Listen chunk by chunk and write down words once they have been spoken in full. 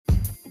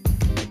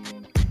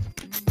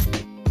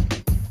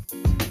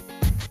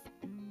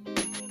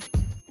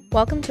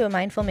Welcome to a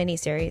Mindful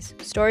mini-series,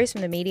 Stories from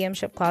the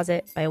Mediumship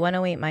Closet by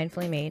 108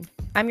 Mindfully Made.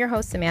 I'm your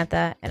host,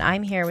 Samantha, and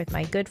I'm here with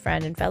my good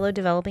friend and fellow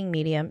developing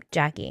medium,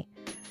 Jackie.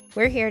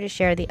 We're here to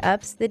share the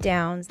ups, the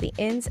downs, the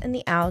ins, and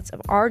the outs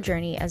of our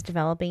journey as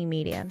developing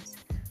mediums.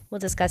 We'll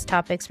discuss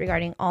topics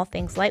regarding all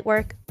things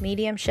lightwork,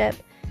 mediumship,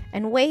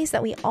 and ways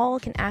that we all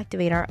can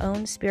activate our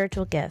own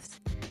spiritual gifts.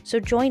 So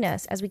join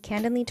us as we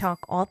candidly talk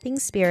all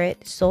things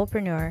spirit,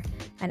 soulpreneur,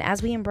 and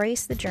as we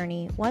embrace the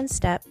journey one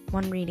step,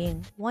 one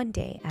reading, one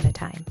day at a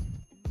time.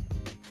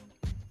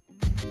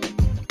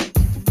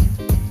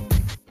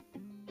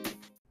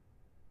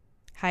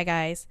 Hi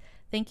guys,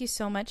 thank you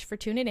so much for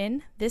tuning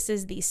in. This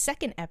is the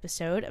second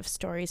episode of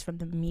Stories from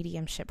the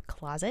Mediumship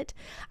Closet.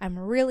 I'm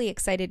really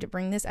excited to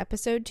bring this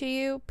episode to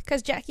you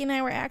because Jackie and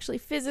I were actually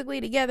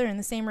physically together in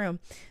the same room.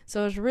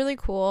 So it was really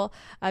cool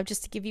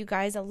just to give you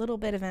guys a little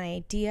bit of an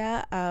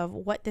idea of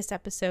what this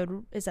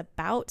episode is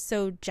about.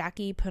 So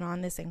Jackie put on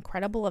this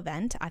incredible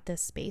event at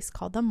this space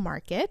called The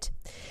Market.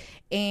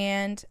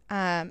 And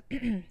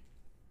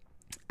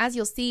as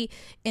you'll see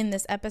in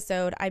this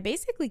episode, I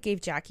basically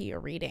gave Jackie a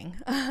reading.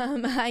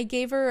 I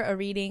gave her a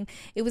reading.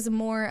 It was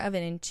more of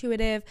an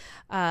intuitive,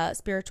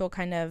 spiritual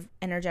kind of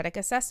energetic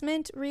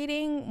assessment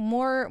reading,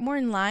 more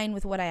in line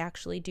with what I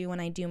actually do when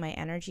I do my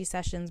energy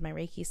sessions, my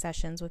Reiki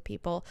sessions with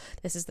people.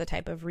 This is the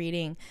type of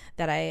reading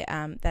that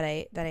I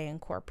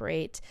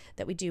incorporate,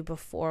 that we do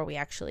before we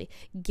actually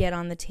get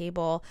on the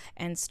table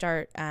and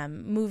start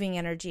moving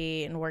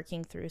energy and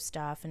working through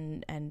stuff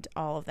and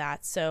all of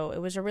that. So it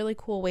was a really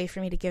cool way for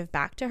me to give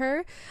back to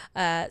her.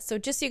 So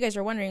just so you guys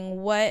are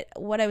wondering what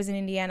I was in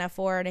Indiana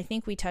for, and I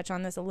think we touch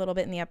on this a little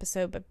bit in the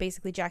episode, but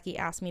basically Jackie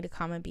asked me to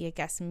come and be a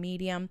guest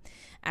medium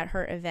at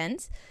her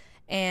event.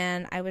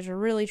 And I was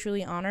really,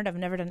 truly honored. I've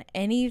never done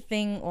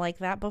anything like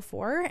that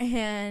before.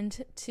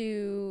 And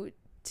to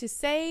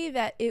say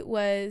that it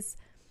was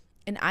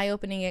an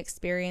eye-opening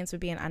experience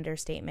would be an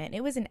understatement.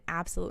 It was an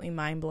absolutely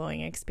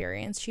mind-blowing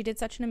experience. She did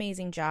such an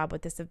amazing job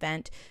with this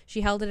event.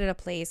 She held it at a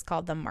place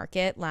called the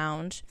Market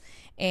Lounge,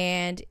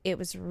 and it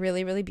was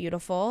really, really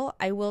beautiful.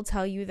 I will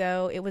tell you,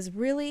 though, it was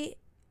really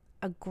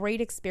a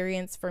great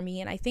experience for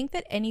me, and I think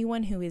that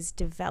anyone who is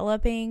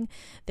developing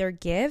their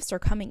gifts or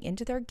coming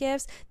into their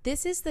gifts,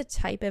 this is the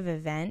type of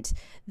event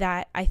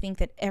that I think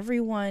that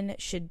everyone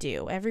should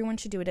do. Everyone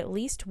should do it at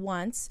least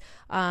once,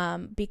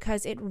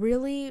 because it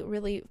really,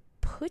 really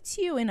puts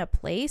you in a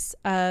place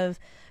of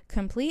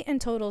complete and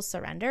total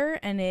surrender,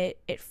 and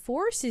it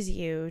forces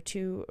you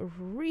to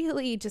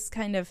really just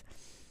kind of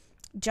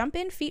jump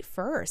in feet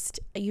first.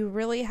 You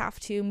really have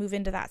to move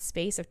into that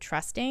space of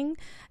trusting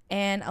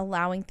and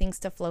allowing things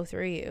to flow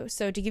through you.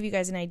 So to give you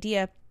guys an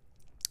idea,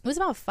 it was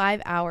about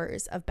 5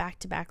 hours of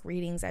back-to-back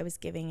readings I was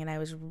giving, and I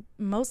was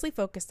mostly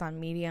focused on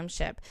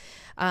mediumship,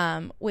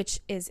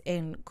 which is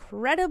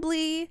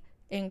incredibly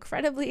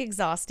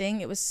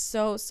exhausting. It was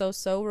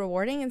so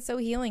rewarding and so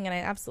healing, and I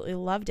absolutely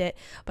loved it.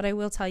 But I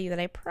will tell you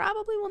that I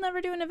probably will never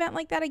do an event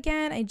like that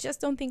again. I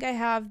just don't think I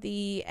have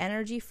the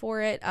energy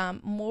for it.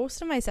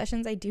 Most of my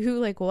sessions I do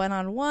like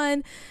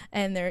one-on-one,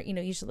 and they're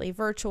usually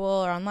virtual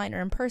or online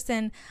or in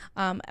person,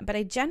 but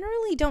I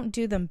generally don't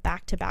do them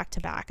back to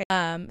back.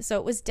 So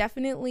it was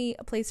definitely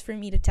a place for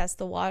me to test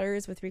the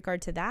waters with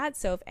regard to that.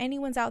 So if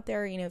anyone's out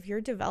there, if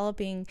you're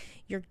developing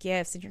your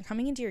gifts and you're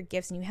coming into your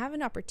gifts and you have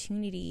an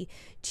opportunity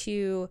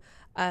to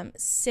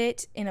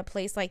sit in a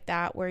place like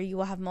that where you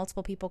will have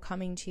multiple people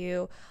coming to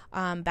you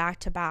back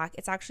to back,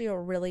 it's actually a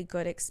really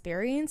good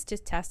experience to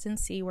test and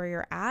see where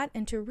you're at,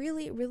 and to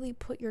really, really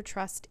put your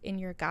trust in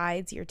your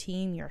guides, your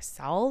team,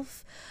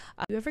 yourself.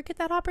 If you ever get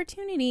that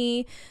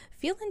opportunity,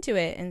 feel into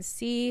it and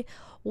see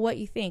what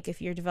you think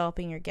if you're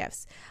developing your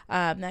gifts.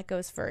 That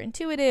goes for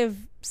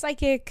intuitive,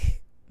 psychic,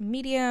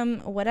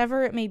 medium,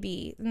 whatever it may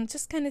be. And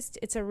just kind of,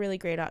 it's a really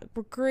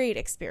great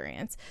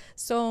experience.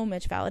 So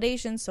much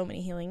validation, so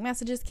many healing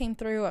messages came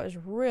through. I was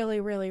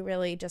really, really,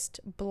 really just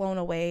blown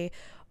away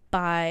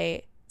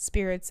by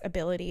Spirit's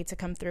ability to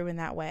come through in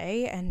that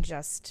way and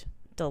just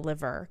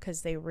deliver,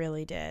 because they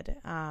really did.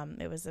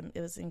 It was an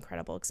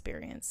incredible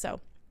experience. So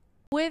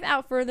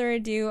without further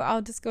ado,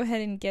 I'll just go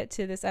ahead and get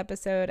to this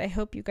episode. I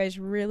hope you guys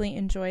really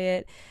enjoy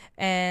it.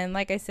 And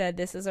like I said,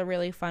 this is a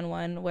really fun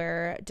one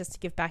where, just to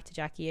give back to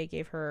Jackie, I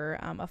gave her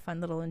a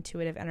fun little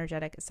intuitive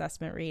energetic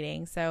assessment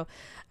reading. So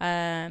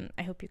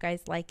I hope you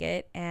guys like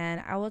it,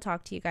 and I will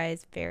talk to you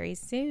guys very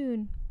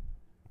soon.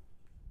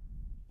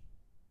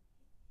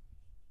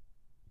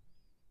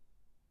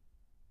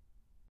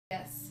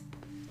 Yes.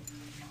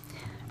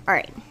 All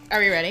right.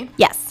 Are we ready?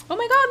 Yes. Oh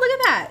my God, look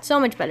at that. So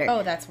much better.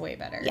 Oh, that's way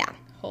better. Yeah.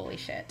 Holy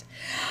shit.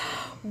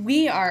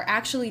 We are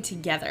actually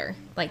together,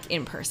 like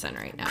in person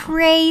right now.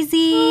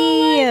 Crazy.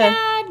 Oh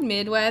my God.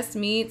 Midwest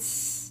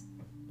meets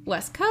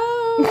West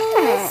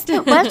Coast.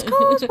 West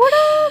Coast, what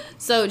up?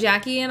 So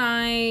Jackie and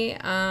I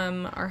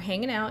are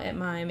hanging out at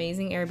my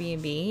amazing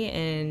Airbnb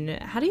in,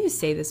 how do you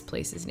say this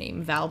place's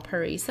name?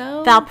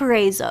 Valparaiso?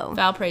 Valparaiso.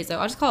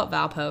 I'll just call it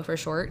Valpo for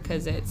short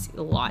because it's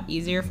a lot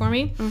easier for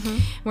me.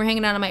 We're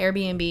hanging out on my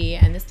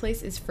Airbnb, and this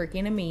place is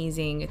freaking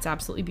amazing. It's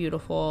absolutely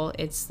beautiful.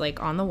 It's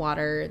like on the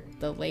water.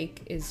 The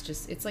lake is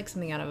just, it's like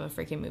something out of a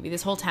freaking movie.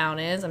 This whole town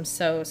is. I'm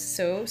so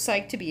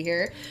psyched to be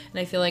here, and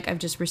I feel like I've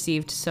just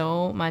received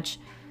so much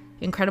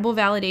incredible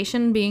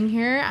validation being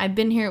here. I've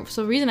been here,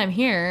 so the reason I'm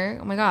here,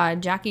 oh my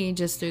god, Jackie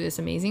just threw this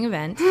amazing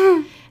event,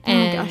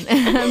 and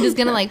I'm just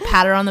gonna like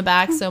pat her on the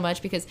back so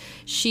much because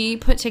she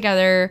put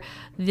together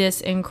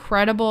this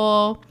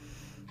incredible,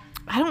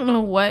 I don't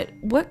know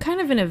what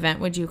kind of an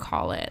event would you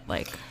call it,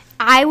 like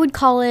I would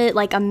call it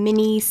like a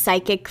mini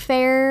psychic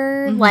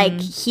fair, like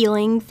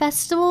healing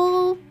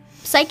festival.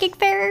 Psychic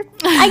fair,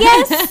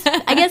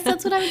 I guess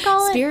that's what I would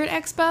call it. Spirit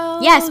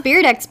Expo. Yeah,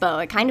 Spirit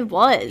Expo. It kind of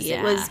was. Yeah.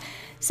 It was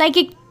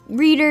psychic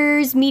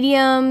readers,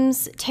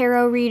 mediums,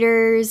 tarot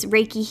readers,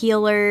 Reiki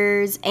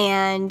healers,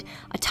 and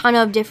a ton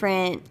of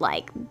different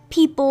like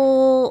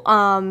people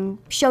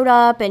showed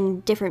up,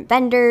 and different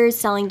vendors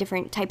selling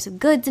different types of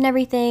goods and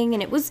everything.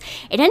 And it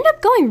ended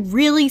up going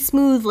really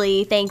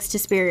smoothly thanks to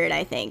Spirit.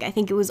 I think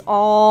it was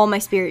all my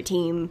Spirit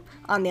team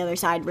on the other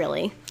side,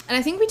 really. And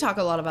I think we talk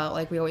a lot about,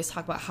 like, we always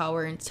talk about how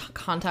we're in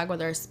contact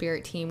with our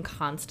spirit team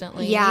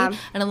constantly. Yeah.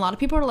 And a lot of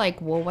people are like,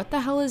 well, what the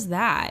hell is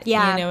that?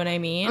 Yeah. You know what I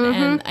mean?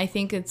 And I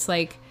think it's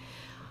like,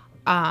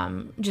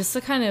 just to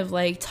kind of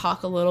like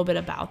talk a little bit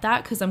about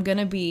that, because I'm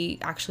gonna be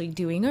actually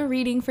doing a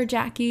reading for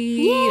Jackie.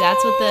 Yay!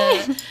 That's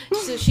what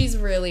so she's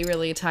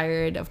really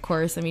tired, of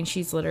course. I mean,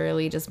 she's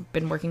literally just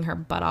been working her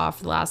butt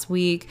off the last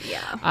week.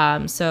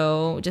 Yeah.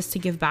 So just to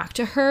give back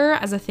to her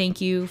as a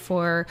thank you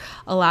for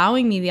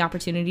allowing me the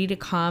opportunity to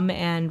come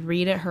and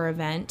read at her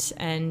event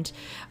and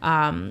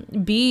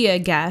be a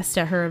guest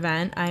at her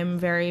event, I'm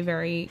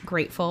very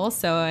grateful.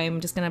 So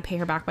I'm just gonna pay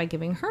her back by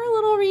giving her a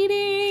little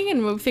reading,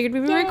 and we figured we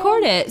would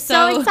record it.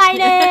 So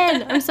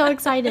excited. I'm so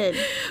excited.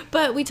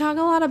 But we talk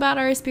a lot about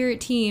our spirit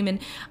team, and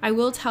I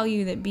will tell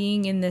you that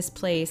being in this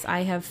place,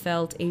 I have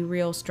felt a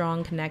real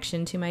strong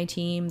connection to my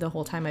team the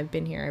whole time I've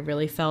been here. I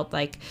really felt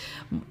like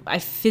I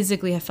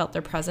physically have felt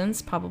their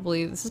presence.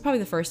 This is probably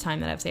the first time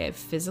that I've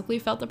physically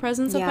felt the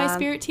presence of my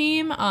spirit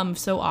team.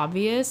 So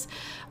obvious.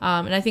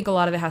 And I think a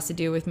lot of it has to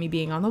do with me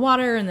being on the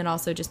water, and then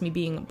also just me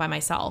being by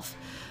myself.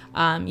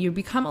 You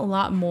become a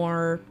lot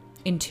more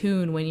in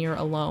tune when you're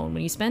alone,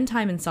 when you spend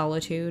time in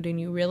solitude and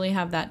you really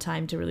have that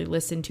time to really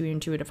listen to your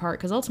intuitive heart,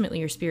 because ultimately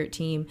your spirit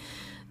team,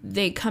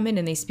 they come in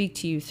and they speak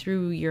to you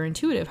through your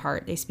intuitive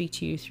heart. They speak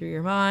to you through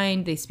your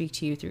mind. They speak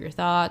to you through your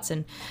thoughts.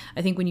 And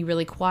I think when you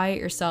really quiet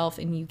yourself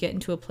and you get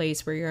into a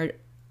place where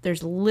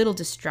there's little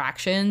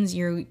distractions,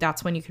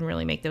 that's when you can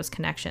really make those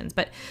connections.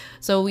 But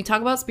so we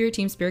talk about spirit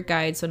team, spirit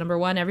guides. So number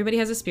one, everybody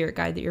has a spirit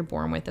guide that you're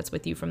born with, that's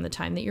with you from the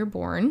time that you're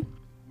born.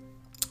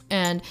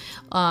 And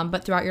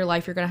but throughout your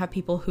life, you're going to have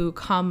people who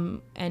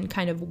come and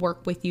kind of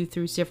work with you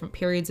through different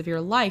periods of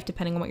your life,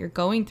 depending on what you're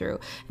going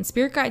through. And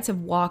spirit guides have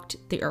walked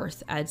the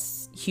earth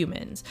as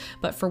humans,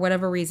 but for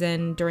whatever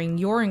reason, during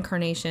your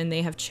incarnation,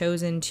 they have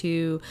chosen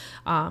to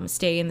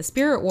stay in the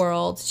spirit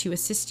world to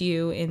assist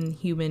you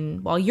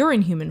while you're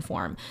in human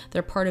form.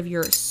 They're part of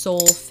your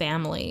soul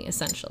family,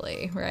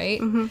 essentially, right?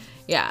 Mm-hmm.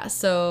 Yeah.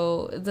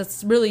 So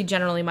that's really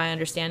generally my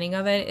understanding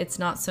of it. It's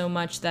not so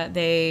much that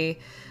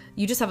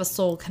you just have a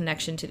soul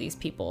connection to these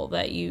people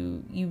that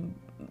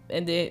I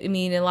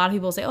mean, a lot of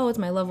people say, oh, it's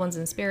my loved ones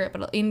in spirit,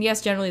 and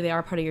yes, generally they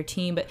are part of your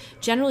team, but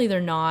generally they're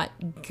not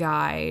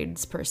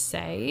guides per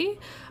se.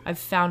 I've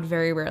found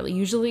very rarely.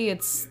 Usually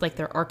it's like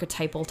their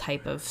archetypal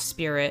type of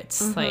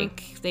spirits. Mm-hmm.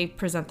 Like they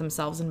present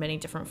themselves in many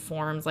different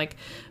forms, like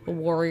a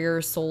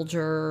warrior,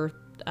 soldier,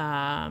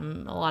 a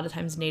lot of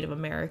times Native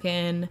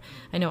American.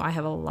 I know I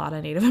have a lot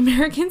of Native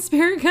American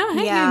spirit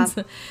guides. Yeah.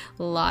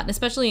 A lot,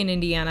 especially in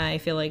Indiana. I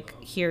feel like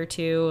here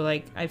too,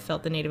 like I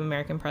felt the Native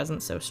American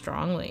presence so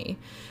strongly.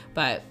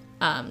 But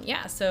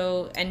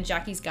so, and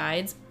Jackie's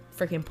guides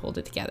freaking pulled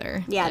it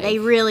together. Yeah, they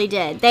really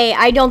did.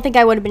 I don't think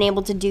I would have been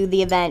able to do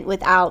the event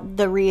without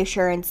the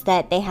reassurance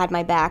that they had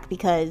my back,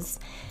 because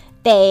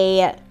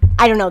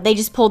I don't know, they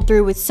just pulled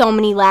through with so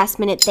many last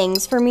minute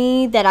things for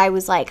me that I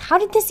was like, how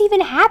did this even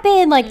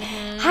happen? Like,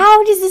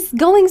 how is this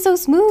going so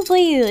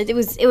smoothly? It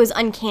was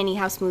uncanny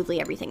how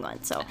smoothly everything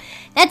went. So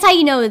that's how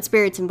you know that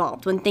spirit's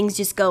involved, when things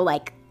just go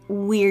like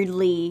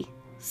weirdly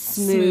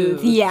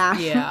smooth.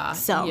 Yeah.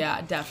 So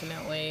yeah,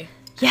 definitely.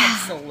 Yeah.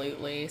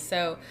 Absolutely.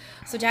 So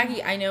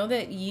Jackie, I know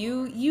that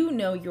you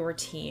know your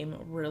team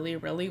really,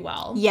 really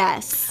well.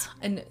 Yes.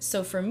 And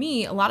so for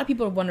me, a lot of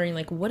people are wondering,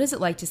 like, what is it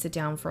like to sit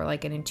down for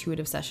like an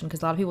intuitive session?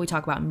 Because a lot of people, we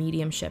talk about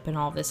mediumship and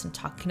all of this and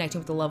connecting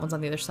with the loved ones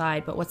on the other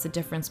side, but what's the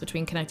difference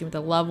between connecting with a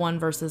loved one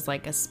versus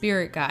like a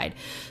spirit guide?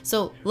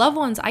 So loved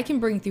ones, I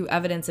can bring through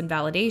evidence and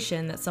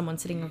validation that someone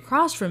sitting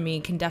across from me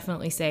can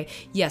definitely say,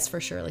 yes,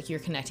 for sure, like you're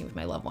connecting with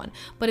my loved one.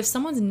 But if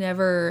someone's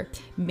never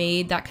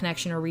made that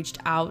connection or reached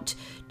out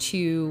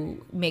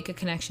to make a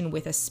connection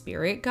with a spirit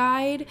spirit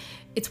guide,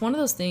 it's one of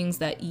those things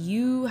that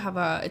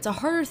it's a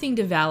harder thing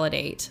to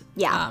validate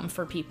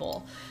for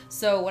people.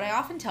 So what I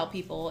often tell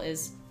people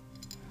is,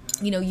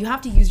 you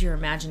have to use your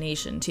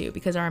imagination too,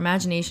 because our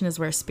imagination is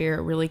where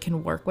spirit really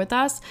can work with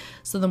us.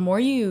 So the more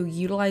you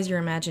utilize your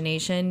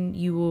imagination,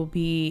 you will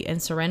be in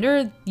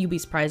surrender. You'll be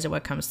surprised at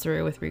what comes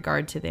through with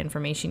regard to the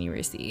information you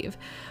receive.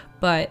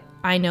 But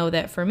I know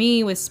that for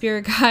me with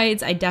spirit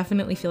guides, I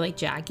definitely feel like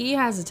Jackie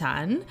has a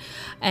ton.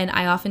 And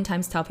I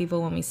oftentimes tell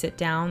people when we sit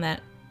down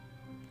that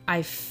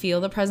I feel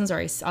the presence,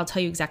 or I'll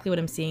tell you exactly what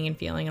I'm seeing and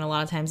feeling. And a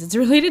lot of times it's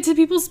related to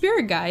people's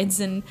spirit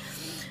guides. And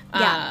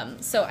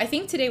so I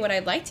think today what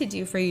I'd like to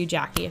do for you,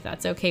 Jackie, if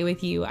that's okay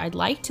with you, I'd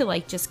like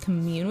to just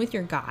commune with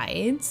your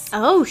guides.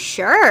 Oh,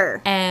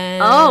 sure.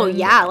 And oh,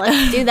 yeah,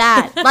 let's do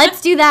that. Let's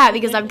do that,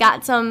 because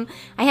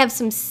I have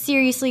some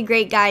seriously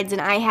great guides,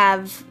 and I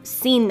have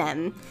seen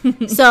them.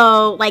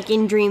 So,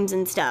 in dreams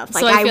and stuff.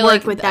 So I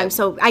work with them,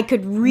 so I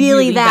could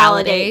really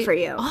validate for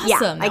you.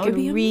 Awesome. Yeah, I could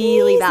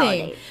really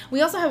validate.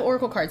 We also have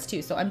oracle cards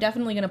too, so I'm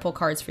definitely going to pull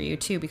cards for you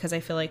too, because I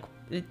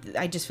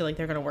just feel like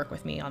they're going to work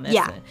with me on this.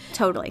 Yeah,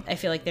 totally. I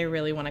feel like they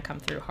really want to come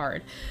through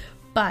hard.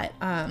 But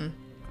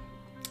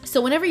so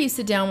whenever you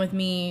sit down with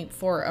me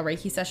for a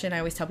Reiki session, I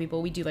always tell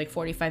people we do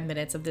 45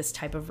 minutes of this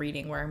type of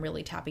reading where I'm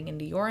really tapping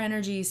into your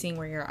energy, seeing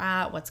where you're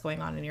at, what's going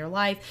on in your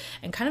life,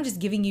 and kind of just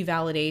giving you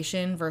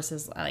validation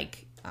versus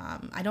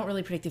I don't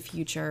really predict the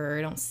future.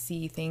 I don't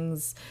see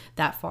things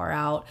that far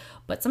out,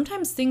 but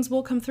sometimes things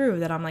will come through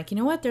that I'm like, you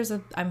know what,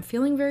 I'm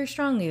feeling very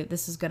strongly that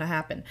this is going to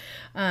happen.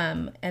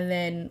 And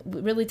then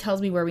it really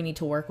tells me where we need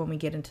to work when we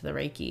get into the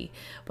Reiki,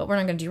 but we're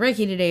not going to do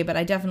Reiki today. But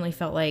I definitely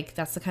felt like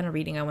that's the kind of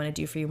reading I want to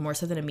do for you, more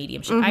so than a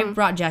mediumship. I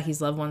brought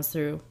Jackie's loved ones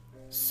through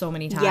so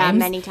many times. Yeah,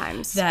 many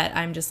times. That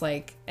I'm just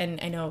and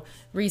I know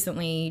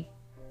recently,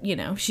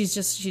 she's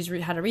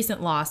had a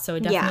recent loss, so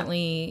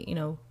definitely,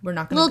 we're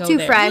not going to go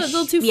there. Fresh. A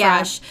little too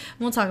fresh.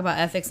 We'll talk about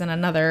ethics in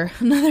another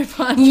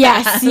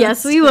podcast.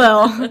 Yes, we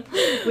will.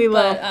 We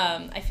will. But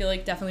I feel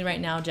like definitely right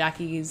now,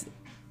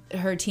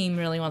 her team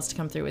really wants to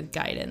come through with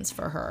guidance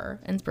for her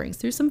and brings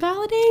through some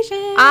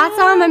validation.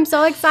 Awesome! I'm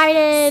so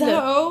excited.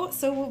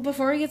 So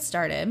before we get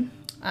started,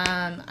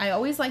 I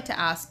always like to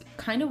ask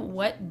kind of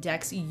what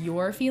decks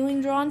you're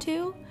feeling drawn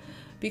to.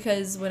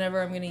 Because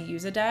whenever I'm going to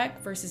use a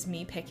deck versus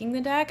me picking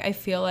the deck, I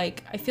feel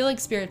like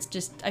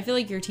spirits I feel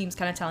like your team's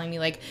kind of telling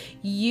me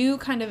you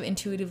kind of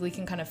intuitively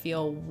can kind of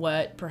feel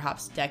what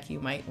perhaps deck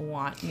you might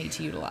want me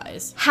to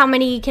utilize. How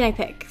many can I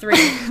pick? 3.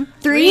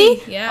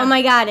 3? Yeah. Oh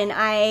my God, and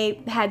I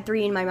had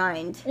 3 in my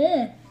mind.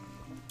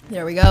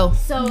 There we go.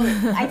 So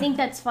I think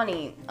that's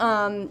funny.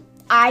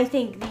 I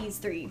think these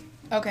 3.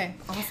 Okay,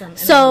 awesome.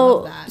 And I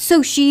love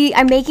that.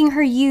 I'm making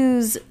her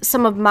use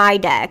some of my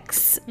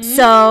decks.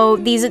 So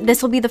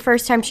this will be the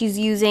first time she's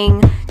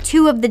using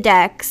 2 of the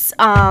decks.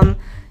 But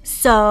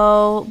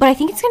I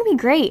think it's gonna be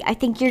great. I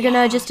think you're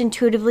gonna just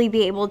intuitively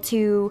be able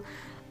to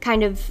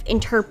kind of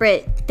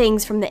interpret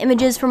things from the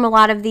images from a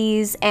lot of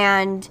these,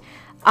 and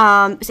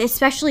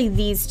especially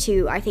these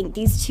 2. I think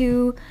these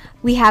 2.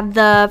 We have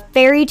the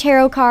Fairy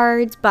Tarot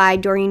cards by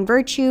Doreen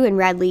Virtue and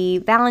Radley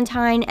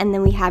Valentine, and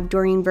then we have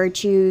Doreen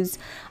Virtue's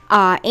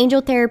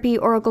Angel Therapy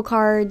Oracle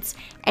cards,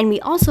 and we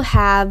also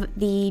have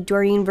the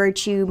Doreen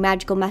Virtue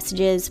Magical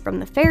Messages from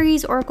the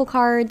Fairies Oracle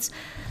cards.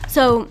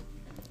 So,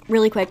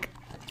 really quick,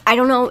 I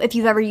don't know if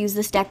you've ever used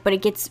this deck, but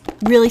it gets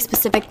really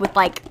specific with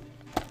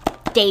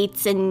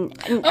dates and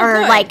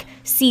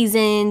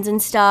seasons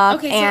and stuff.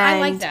 Okay, so I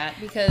like that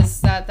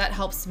because that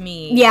helps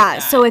me. Yeah,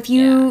 so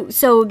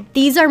so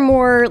these are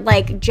more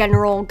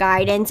general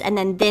guidance, and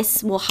then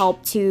this will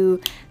help to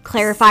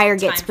clarify or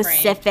get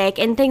specific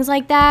and things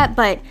like that.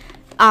 But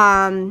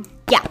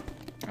yeah.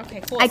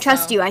 Okay, cool. I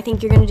trust you. I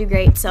think you're going to do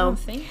great. So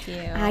thank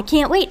you. I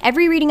can't wait.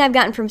 Every reading I've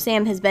gotten from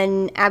Sam has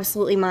been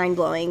absolutely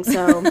mind-blowing.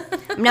 So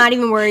I'm not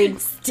even worried.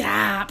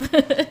 Stop.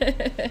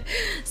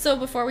 So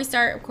before we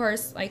start, of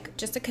course,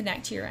 just to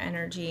connect to your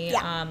energy,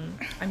 I'm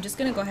just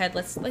going to go ahead.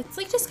 Let's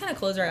just kind of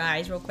close our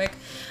eyes real quick.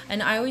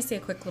 And I always say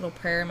a quick little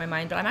prayer in my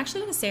mind, but I'm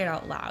actually going to say it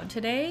out loud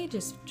today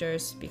just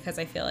because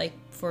I feel like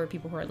for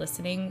people who are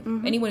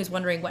listening, anyone who's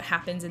wondering what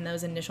happens in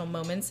those initial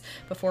moments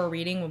before a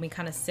reading when we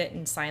kind of sit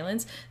in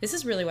silence, this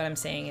is really what I'm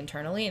saying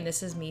internally, and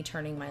this is me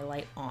turning my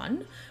light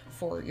on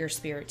for your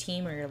spirit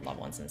team or your loved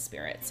ones in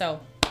spirit.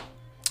 So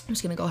I'm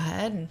just going to go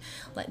ahead and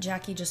let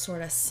Jackie just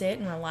sort of sit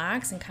and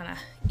relax and kind of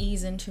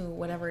ease into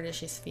whatever it is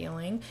she's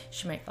feeling.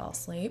 She might fall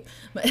asleep,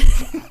 but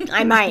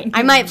I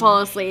might fall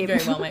asleep.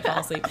 Very well might fall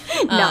asleep.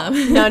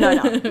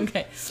 No.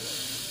 Okay.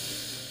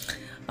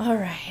 All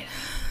right.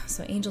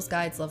 So angels,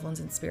 guides, loved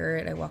ones in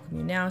spirit, I welcome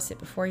you now. Sit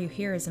before you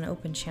here as an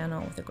open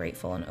channel with a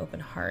grateful and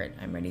open heart.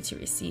 I'm ready to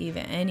receive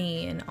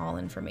any and all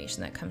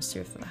information that comes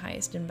through from the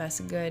highest and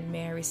best good.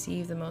 May I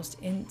receive the most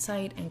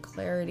insight and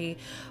clarity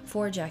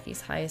for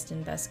Jackie's highest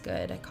and best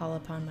good. I call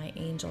upon my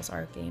angels,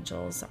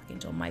 archangels,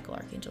 Archangel Michael,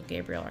 Archangel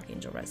Gabriel,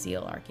 Archangel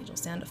Raziel, Archangel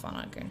Sandalphon,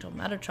 Archangel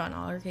Metatron,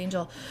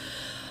 Archangel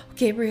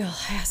Gabriel.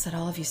 I ask that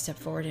all of you step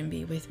forward and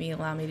be with me.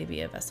 Allow me to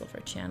be a vessel for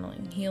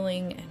channeling,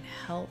 healing, and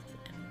health,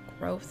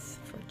 growth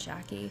for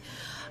Jackie.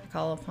 I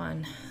call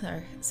upon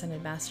our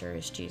ascended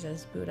masters,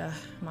 Jesus, Buddha,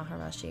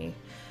 Maharishi,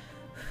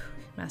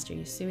 Master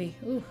Usui.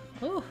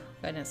 Ooh,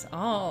 goodness.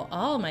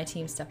 All my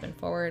team stepping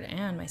forward,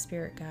 and my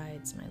spirit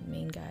guides, my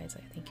main guides.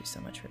 I thank you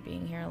so much for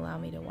being here. Allow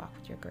me to walk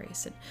with your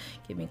grace and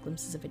give me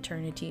glimpses of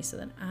eternity so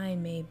that I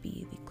may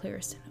be the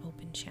clearest and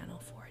open channel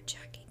for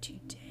Jackie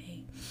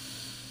today.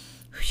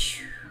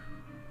 Whew.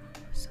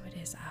 So it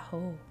is.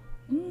 Aho.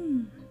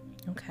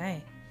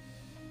 Okay.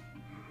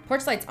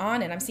 Porch light's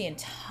on, and I'm seeing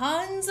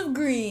tons of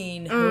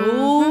green.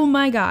 Oh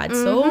my God,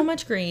 so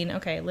much green.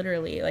 Okay,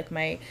 literally, like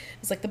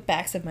it's like the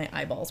backs of my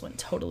eyeballs went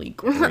totally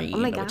green, oh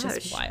my gosh.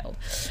 which is wild.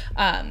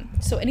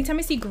 So anytime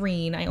I see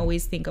green, I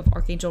always think of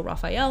Archangel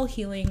Raphael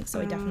healing. So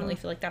I definitely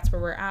feel like that's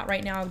where we're at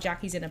right now.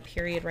 Jackie's in a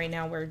period right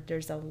now where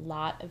there's a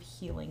lot of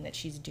healing that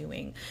she's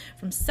doing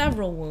from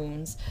several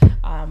wounds,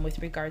 with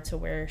regard to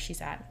where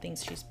she's at and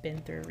things she's been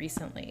through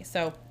recently.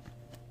 So,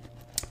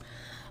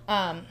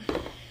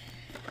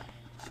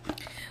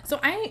 So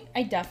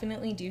I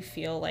definitely do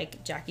feel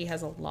like Jackie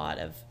has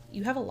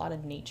you have a lot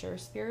of nature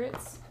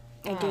spirits.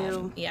 I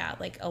do. Yeah,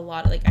 like a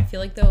lot, like I feel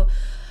like though,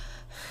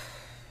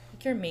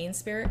 like your main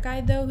spirit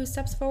guide though, who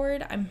steps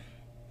forward,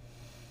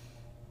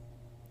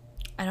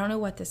 I don't know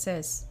what this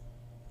is.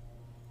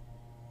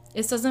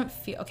 This doesn't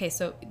feel, okay,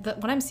 so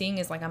what I'm seeing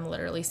is like I'm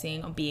literally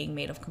seeing a being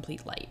made of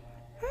complete light.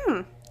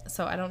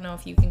 So I don't know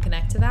if you can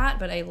connect to that,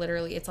 but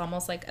it's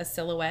almost like a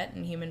silhouette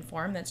in human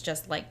form that's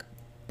just like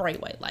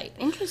bright white light.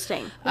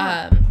 Interesting.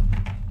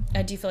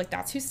 Do you feel like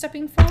that's who's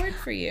stepping forward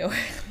for you?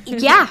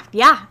 yeah,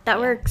 that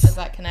works. Does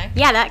that connect?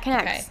 Yeah, that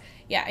connects. Okay.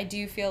 Yeah, I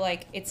do feel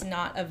like it's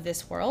not of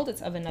this world.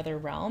 It's of another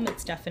realm.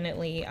 It's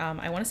definitely,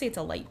 I want to say it's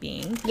a light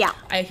being. Yeah.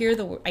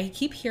 I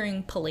keep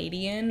hearing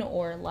Palladian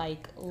or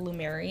like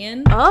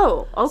Lumerian.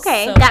 Oh,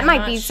 okay. So that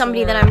might be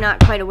somebody that I'm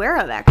not quite aware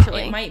of,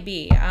 actually. It might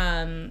be.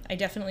 I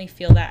definitely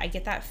feel that. I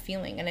get that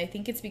feeling. And I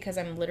think it's because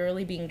I'm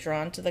literally being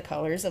drawn to the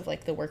colors of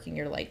like the Working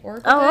Your Light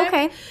oracle deck.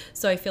 Okay.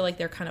 So I feel like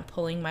they're kind of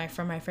pulling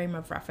from my frame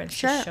of reference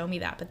to show me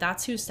that. But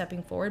that's who's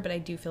stepping forward. But I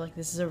do feel like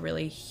this is a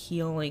really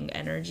healing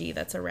energy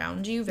that's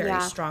around you very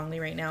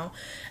strongly right now,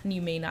 and you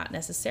may not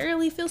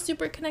necessarily feel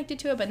super connected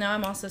to it, but now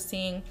I'm also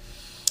seeing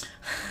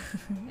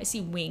I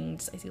see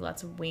wings. I see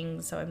lots of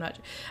wings. So I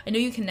know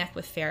you connect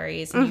with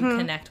fairies and you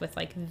connect with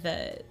like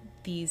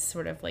these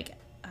sort of like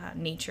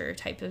nature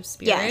type of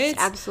spirits. Yes,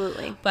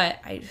 absolutely.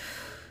 But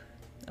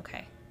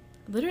okay.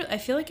 Literally, I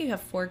feel like you have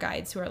 4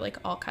 guides who are like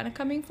all kind of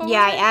coming forward.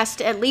 Yeah, I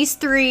asked at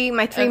least 3,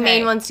 my 3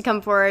 main ones to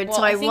come forward. Well,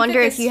 so I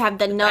wonder if you have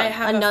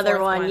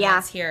another one. Yeah,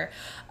 that's here.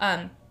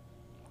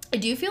 I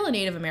do feel a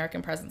Native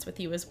American presence with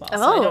you as well. So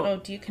I don't know,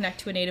 do you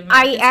connect to a Native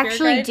American I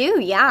actually guide? do,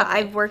 yeah. Okay.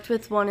 I've worked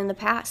with one in the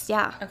past,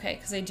 yeah. Okay,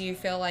 because I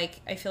feel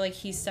like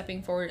he's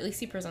stepping forward, at least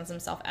he presents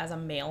himself as a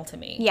male to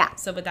me. Yeah.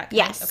 So, but that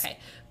connects? Yes. Okay,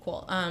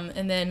 cool.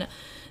 And then,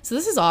 so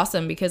this is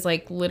awesome because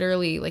like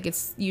literally, like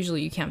it's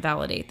usually you can't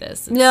validate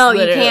this. No,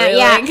 you can't,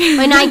 yeah.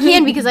 And I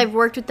can because I've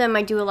worked with them.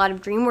 I do a lot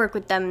of dream work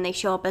with them and they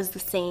show up as the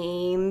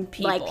same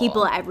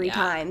people every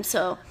time,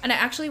 so. And I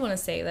actually want to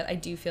say that I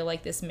do feel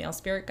like this male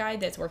spirit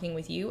guide that's working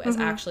with you is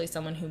actually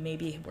someone who may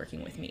be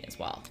working with me as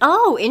well.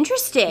 Oh,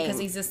 interesting. Because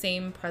he's the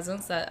same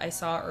presence that I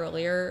saw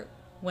earlier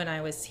when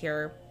I was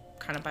here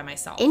kind of by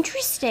myself.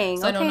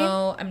 Interesting. So I don't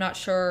know. I'm not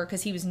sure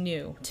because he was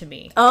new to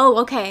me. Oh,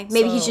 okay.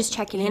 Maybe he's just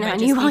checking in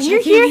on you while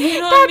you're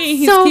here. That's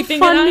He's so keeping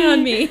funny. an eye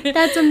on me.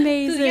 That's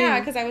amazing. Yeah,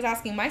 because I was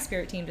asking my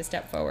spirit team to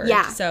step forward.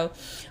 Yeah. So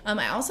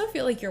I also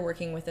feel like you're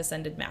working with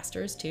Ascended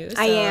Masters too. So,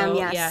 I am,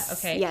 yes. Yeah,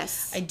 okay.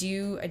 Yes. I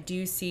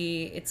do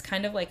see, it's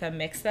kind of like a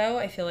mix though.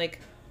 I feel like,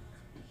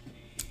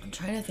 I'm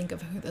trying to think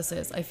of who this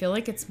is. I feel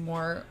like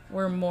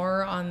we're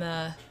more on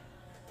the,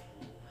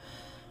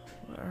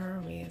 where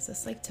are we? Is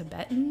this like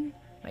Tibetan?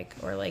 Like,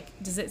 or like,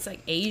 it's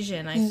like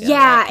Asian, I feel.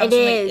 Yeah, like. it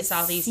is. Like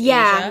Southeast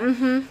yeah. Asia.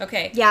 Mm-hmm.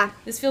 Okay. Yeah.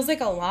 This feels like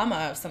a lama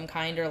of some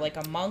kind or like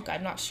a monk.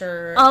 I'm not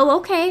sure. Oh,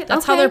 okay.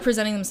 That's how they're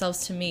presenting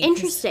themselves to me.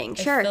 Interesting,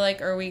 sure. I feel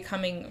like, are we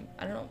coming,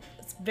 I don't know,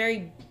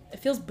 it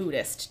feels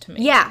Buddhist to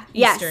me. Yeah,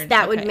 Eastern. Yes,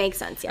 that would make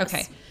sense, yes.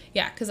 Okay.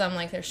 Yeah, because I'm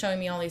like, they're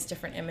showing me all these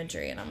different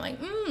imagery, and I'm like,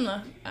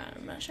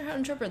 I'm not sure how to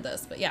interpret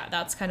this, but yeah,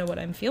 that's kind of what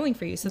I'm feeling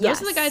for you. So those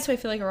are the guys who I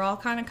feel like are all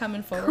kind of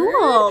coming forward.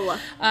 Cool.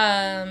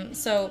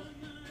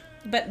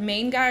 But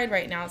main guide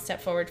right now,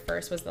 step forward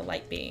first, was the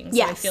light being. So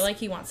yes. I feel like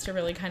he wants to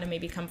really kind of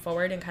maybe come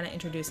forward and kind of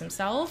introduce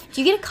himself.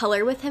 Do you get a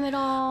color with him at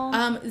all?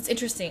 It's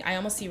interesting. I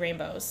almost see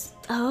rainbows.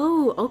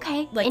 Oh,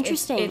 okay. Like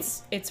interesting.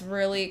 It's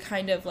really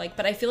kind of like,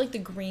 but I feel like the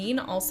green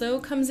also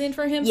comes in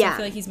for him. So I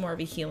feel like he's more of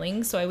a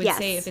healing. So I would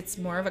say if it's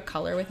more of a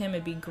color with him,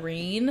 it'd be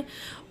green.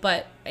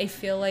 But I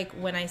feel like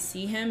when I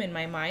see him in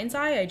my mind's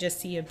eye, I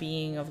just see a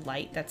being of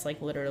light that's like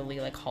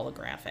literally like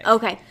holographic.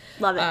 Okay.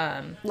 Love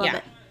it. Love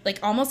it. Like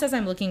almost as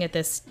I'm looking at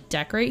this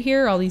deck right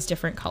here, all these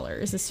different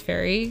colors, this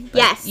fairy. Like,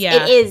 yes,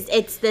 it is.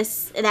 It's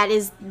this. That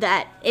is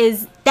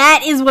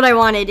what I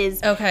wanted.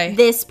 Is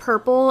this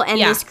purple and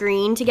this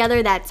green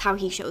together. That's how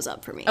he shows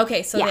up for me.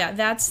 Okay, so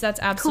that's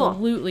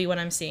absolutely what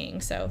I'm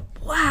seeing. So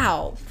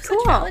wow, such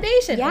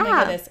validation. Yeah. Oh my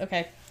goodness.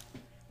 Okay,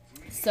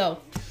 so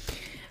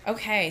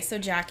Okay, so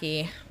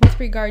Jackie, with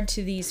regard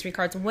to these 3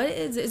 cards,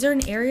 is there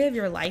an area of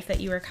your life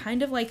that you were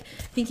kind of like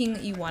thinking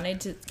that you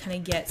wanted to kind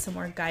of get some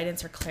more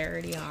guidance or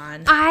clarity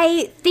on?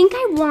 I think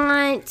I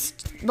want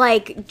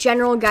like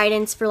general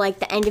guidance for like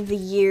the end of the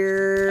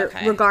year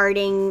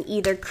regarding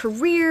either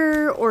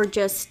career or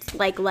just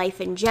like life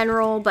in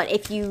general. But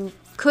if you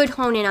could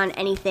hone in on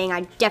anything,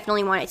 I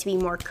definitely want it to be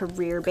more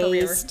career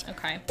based.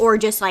 Okay. Or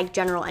just like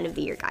general end of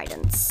the year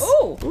guidance.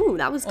 Ooh,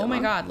 that was good. Oh my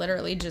God,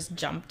 literally just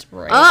jumped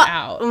right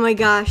out. Oh my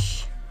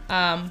gosh.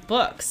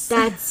 Books.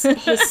 That's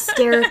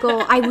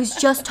hysterical. I was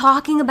just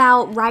talking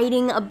about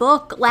writing a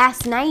book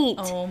last night.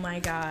 Oh my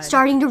God.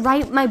 Starting to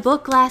write my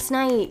book last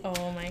night.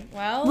 Oh my,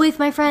 well. With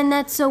my friend.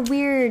 That's so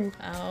weird.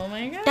 Oh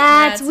my God.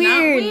 That's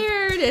weird. Not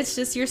weird. It's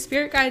just your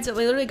spirit guides.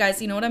 Literally,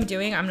 guys, you know what I'm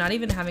doing? I'm not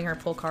even having her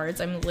pull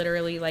cards. I'm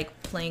literally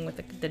like playing with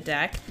the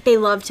deck. They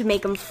love to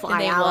make them fly out.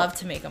 They love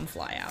to make them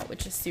fly out,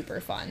 which is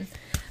super fun.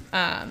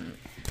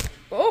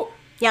 Oh.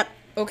 Yep.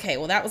 Okay,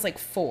 well that was like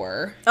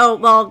 4. Oh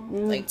well,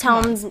 like,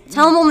 tell them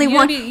only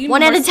one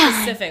at a time.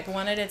 Specific,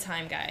 one at a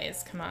time,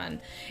 guys. Come on.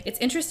 It's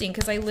interesting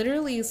because I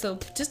literally, so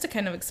just to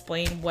kind of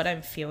explain what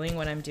I'm feeling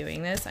when I'm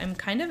doing this, I'm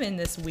kind of in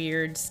this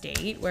weird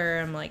state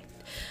where I'm like,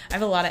 I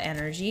have a lot of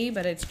energy,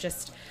 but it's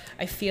just,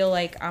 I feel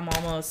like I'm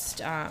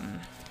almost.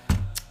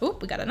 Oh,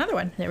 we got another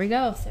one. There we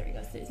go.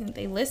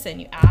 They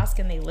listen. You ask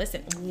and they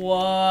listen.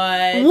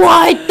 What?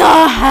 What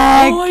the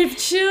heck? Oh, I've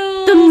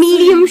chilled. The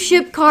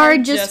mediumship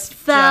card just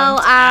fell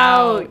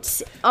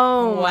out.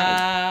 Oh,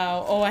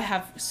 wow. Oh, I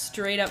have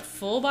straight up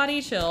full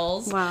body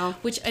chills. Wow.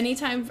 Which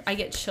anytime I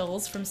get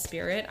chills from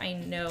spirit, I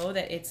know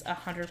that it's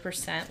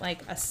 100%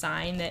 like a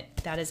sign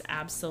that is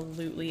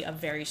absolutely a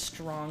very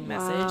strong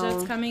message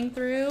that's coming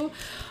through.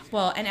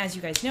 Well, and as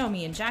you guys know,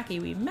 me and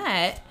Jackie, we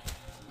met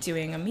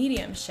doing a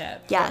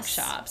mediumship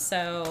workshop.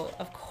 So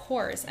of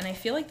course, and I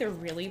feel like they're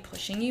really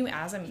pushing you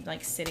as I'm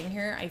like sitting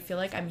here. I feel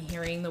like I'm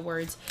hearing the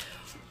words,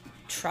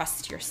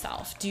 trust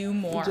yourself, do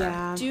more,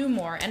 do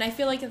more. And I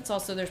feel like it's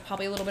also, there's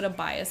probably a little bit of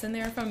bias in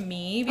there from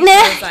me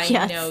because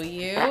I know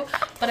you,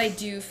 but I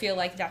do feel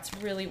like that's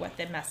really what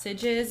the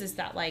message is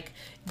that like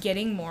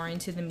getting more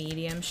into the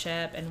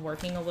mediumship and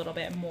working a little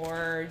bit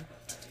more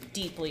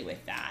deeply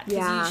with that,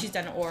 because she's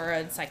done aura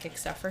and psychic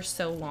stuff for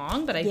so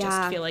long, but I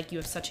just feel like you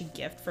have such a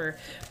gift for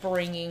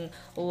bringing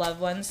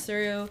loved ones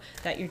through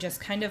that you're just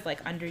kind of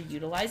like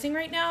underutilizing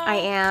right now. I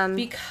am,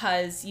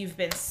 because you've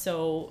been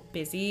so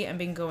busy and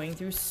been going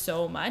through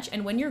so much,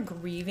 and when you're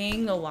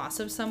grieving the loss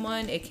of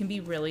someone, it can be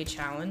really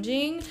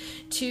challenging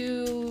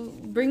to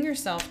bring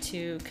yourself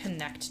to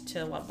connect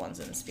to loved ones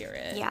in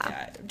spirit.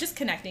 Just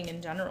connecting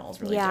in general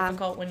is really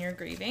difficult when you're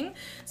grieving,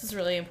 so it's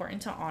really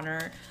important to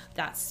honor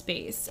that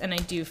space. And I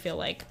do feel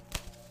like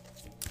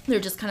they're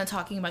just kind of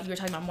talking about, you were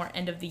talking about more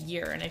end of the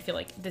year, and I feel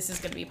like this is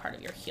going to be part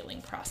of your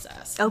healing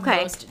process.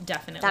 Okay. Most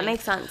definitely. That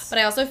makes sense. But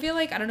I also feel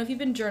like, I don't know if you've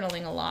been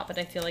journaling a lot, but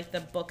I feel like the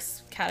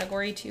books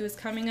category too is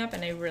coming up,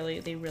 and they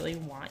really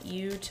want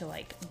you to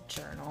like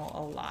journal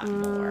a lot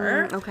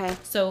more. Okay.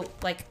 So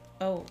like,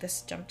 oh,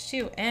 this jumped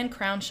too. And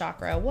crown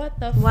chakra. What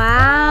the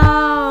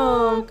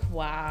wow. fuck?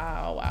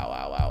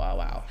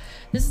 Wow.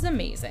 This is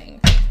amazing.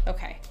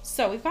 Okay,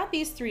 so we've got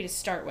these 3 to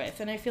start with,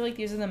 and I feel like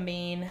these are the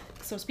main.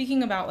 So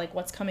speaking about like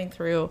what's coming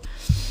through,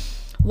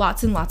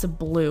 lots and lots of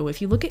blue.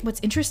 If you look at what's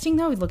interesting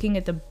though, looking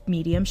at the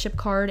mediumship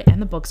card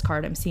and the books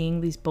card, I'm seeing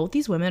both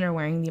these women are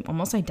wearing the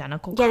almost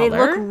identical color. They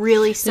look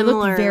really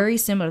similar. They look very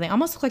similar. They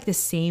almost look like the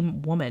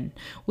same woman,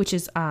 which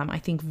is I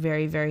think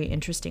very, very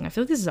interesting. I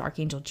feel like this is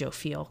Archangel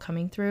Jophiel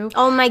coming through.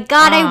 Oh my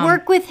God, I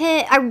work with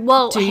him.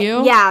 Do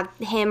you? Yeah,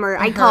 him, or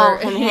I call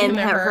him,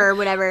 her,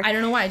 whatever. I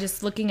don't know why.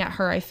 Just looking at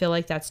her, I feel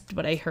like that's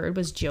what I heard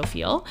was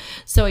Jophiel.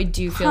 So I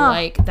do feel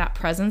like that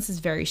presence is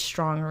very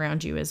strong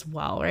around you as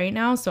well right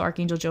now. So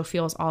Archangel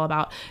Jophiel is all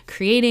about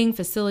creating,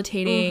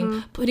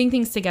 facilitating, putting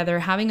things together,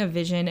 having a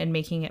vision, and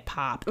making it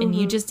pop. And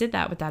you just did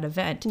that with that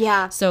event.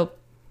 Yeah. So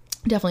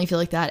definitely feel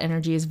like that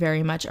energy is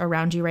very much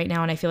around you right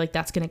now, and I feel like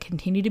that's going to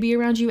continue to be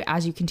around you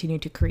as you continue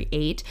to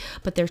create.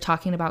 But they're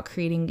talking about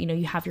creating,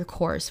 you have your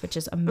course, which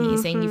is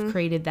amazing. You've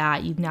created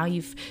that.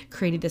 You've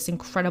created this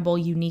incredible,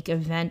 unique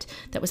event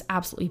that was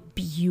absolutely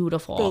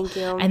beautiful. Thank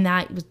you. And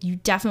that was, you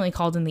definitely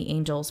called in the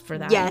angels for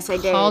that. Yes, I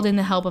did. Called in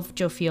the help of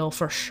Jophiel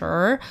for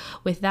sure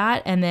with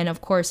that. And then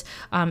of course,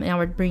 now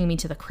we're bringing me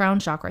to the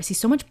crown chakra. I see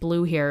so much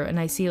blue here, and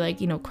I see like,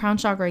 crown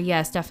chakra,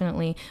 yes,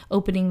 definitely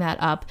opening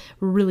that up,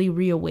 really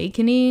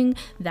reawakening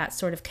that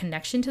sort of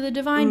connection to the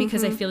divine,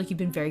 because I feel like you've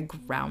been very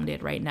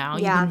grounded right now.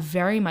 You've been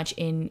very much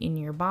in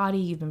your body.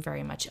 You've been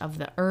very much of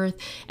the earth,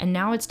 and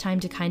now it's time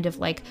to kind of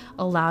like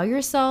allow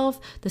yourself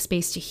the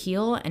space to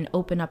heal and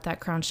open up that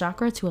crown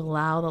chakra to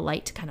allow the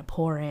light to kind of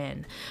pour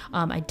in.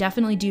 I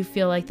definitely do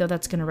feel like though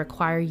that's going to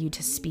require you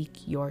to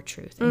speak your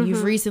truth, and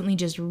you've recently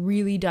just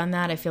really done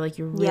that. I feel like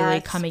you're really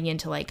coming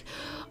into like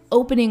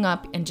opening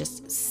up and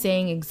just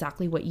saying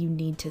exactly what you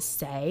need to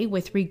say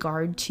with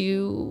regard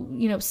to,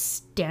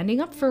 standing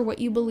up for what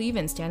you believe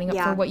in, standing up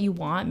for what you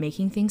want,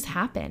 making things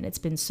happen. It's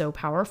been so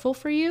powerful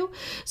for you.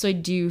 So I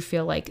do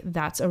feel like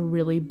that's a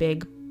really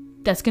big,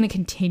 that's going to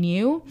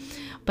continue.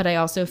 But I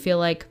also feel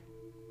like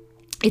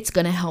it's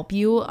going to help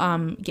you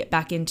get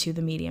back into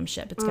the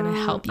mediumship. It's going to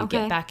help you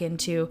get back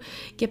into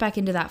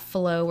that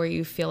flow where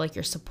you feel like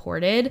you're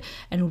supported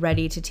and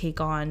ready to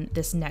take on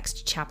this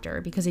next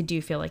chapter, because I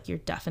do feel like you're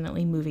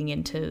definitely moving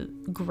into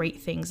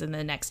great things in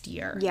the next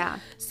year. Yeah.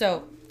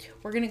 So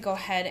we're going to go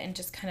ahead and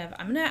just kind of,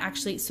 I'm going to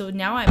actually, so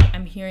now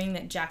I'm hearing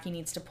that Jackie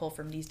needs to pull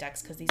from these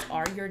decks because these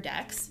are your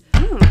decks.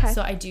 Okay.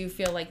 So I do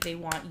feel like they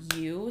want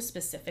you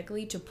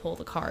specifically to pull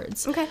the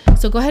cards. Okay.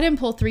 So go ahead and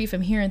pull 3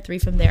 from here and 3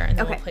 from there, and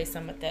then Okay. we'll place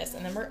them with this.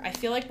 And then I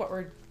feel like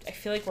where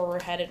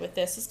we're headed with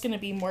this is going to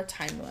be more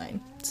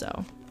timeline.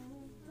 So.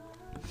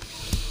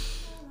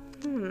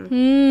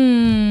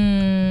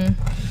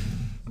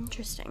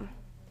 Interesting.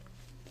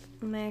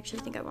 I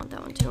actually think I want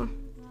that one too.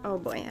 Oh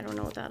boy, I don't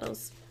know what that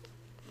is.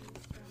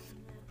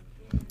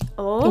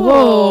 Oh,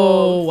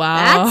 Whoa!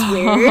 Wow. That's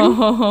weird.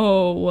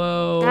 Oh,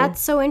 whoa.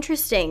 That's so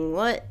interesting.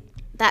 What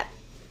that?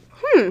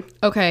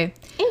 Okay.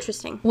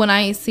 Interesting. When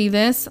I see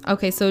this,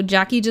 okay, so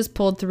Jackie just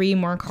pulled 3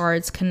 more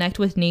cards. Connect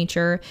with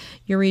nature.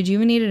 You're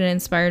rejuvenated and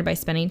inspired by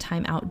spending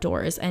time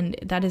outdoors, and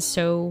that is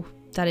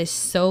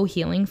so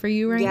healing for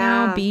you right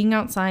now. Being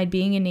outside,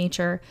 being in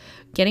nature,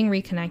 getting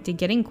reconnected,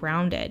 getting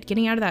grounded,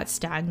 getting out of that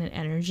stagnant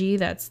energy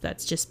that's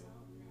just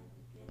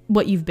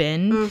what you've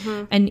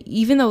been. And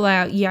even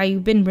though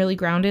you've been really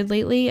grounded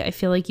lately, I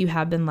feel like you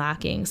have been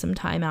lacking some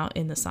time out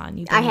in the sun.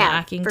 You've been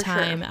lacking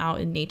time out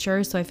in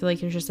nature. So I feel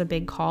like there's just a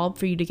big call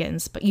for you to get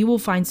you will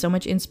find so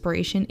much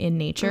inspiration in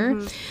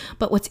nature.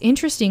 But what's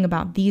interesting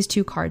about these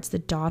 2 cards, the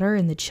daughter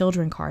and the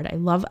children card,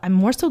 I'm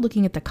more so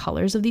looking at the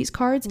colors of these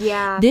cards.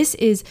 This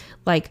is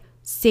like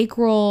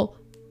sacral,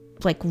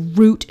 like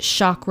root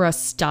chakra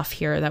stuff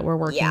here that we're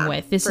working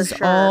with. This is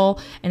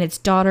all, and it's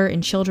daughter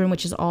and children,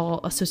 which is all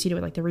associated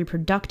with like the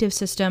reproductive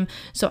system.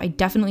 So I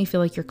definitely feel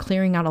like you're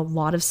clearing out a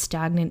lot of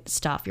stagnant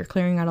stuff. You're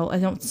clearing out I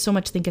don't so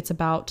much think it's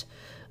about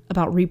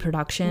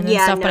reproduction and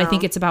stuff, but I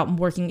think it's about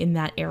working in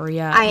that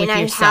area with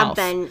yourself.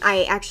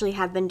 I actually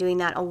have been doing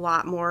that a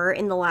lot more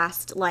in the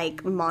last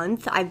like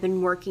month. I've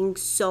been working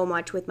so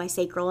much with my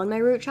sacral and my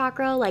root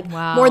chakra, like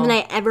more than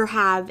I ever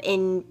have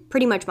in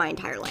pretty much my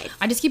entire life.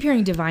 I just keep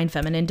hearing divine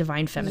feminine,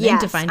 divine feminine,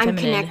 yes, divine I'm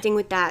feminine. connecting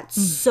with that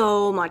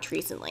so much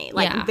recently.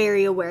 Like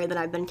very aware that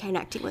I've been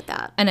connecting with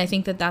that. And I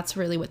think that that's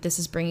really what this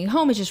is bringing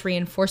home, is just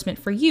reinforcement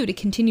for you to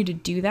continue to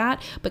do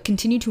that, but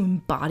continue to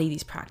embody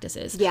these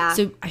practices. Yeah.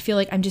 So I feel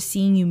like I'm just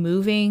seeing you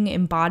moving,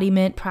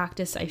 embodiment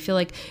practice. I feel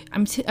like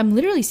I'm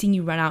literally seeing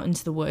you run out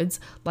into the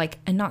woods, like,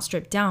 and not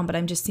stripped down, but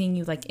I'm just seeing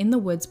you like in the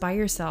woods by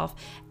yourself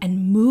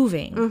and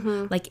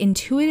moving, like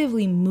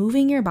intuitively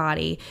moving your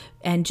body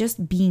and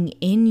just being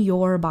in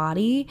your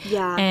body,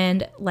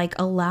 and like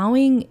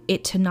allowing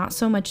it to not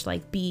so much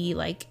like be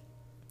like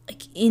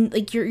in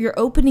like you're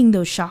opening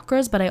those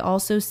chakras, but I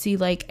also see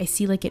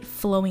it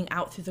flowing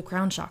out through the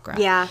crown chakra.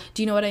 Yeah.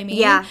 Do you know what I mean?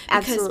 Yeah,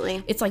 because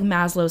absolutely. it's like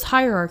Maslow's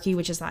hierarchy,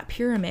 which is that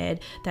pyramid,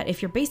 that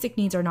if your basic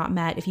needs are not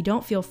met, if you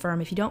don't feel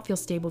firm, if you don't feel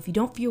stable, if you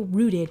don't feel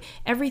rooted,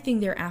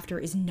 everything thereafter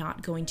is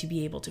not going to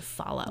be able to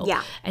follow.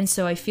 Yeah. And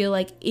so I feel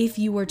like if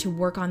you were to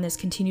work on this,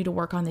 continue to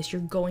work on this,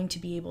 you're going to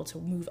be able to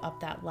move up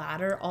that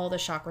ladder. All the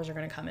chakras are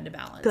going to come into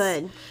balance.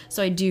 Good.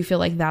 So I do feel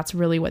like that's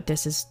really what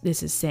this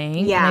is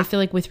saying. Yeah. And I feel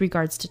like with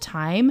regards to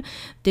time,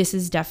 this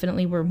is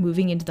definitely, we're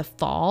moving into the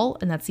fall.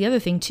 And that's the other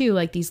thing too,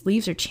 like these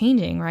leaves are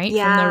changing, right?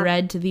 Yeah. From the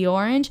red to the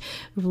orange,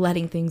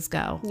 letting things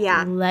go.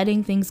 Yeah.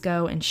 Letting things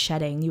go and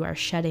shedding. You are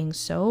shedding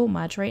so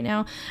much right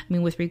now. I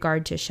mean, with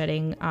regard to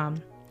shedding,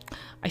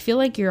 I feel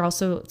like you're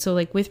also, so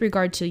like with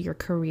regard to your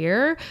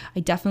career, I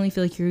definitely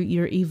feel like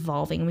you're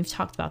evolving. And we've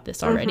talked about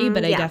this already,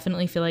 but I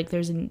definitely feel like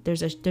there's an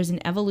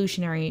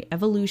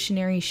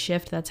evolutionary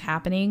shift that's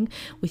happening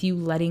with you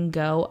letting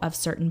go of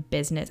certain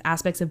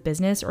aspects of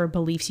business or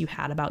beliefs you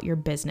had about your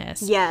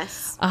business.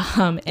 Yes.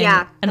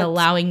 And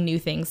allowing new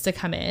things to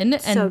come in.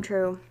 And, so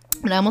true.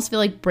 And I almost feel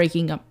like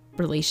breaking up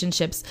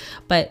relationships,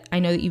 but I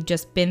know that you've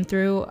just been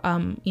through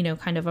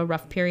kind of a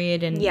rough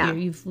period, and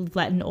you've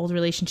let an old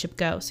relationship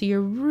go, so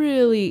you're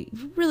really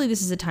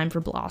this is a time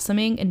for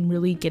blossoming and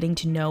really getting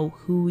to know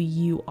who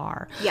you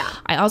are.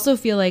 I also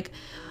feel like,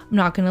 I'm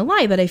not gonna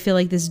lie, but I feel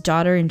like this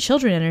daughter and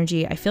children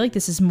energy, I feel like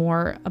this is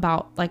more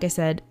about, like I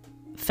said,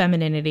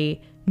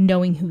 femininity,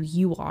 knowing who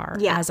you are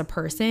as a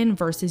person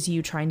versus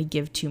you trying to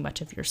give too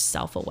much of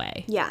yourself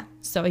away.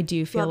 So I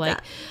do feel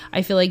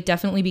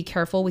definitely be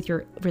careful with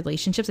your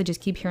relationships. I just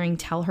keep hearing,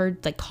 tell her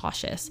like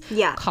cautious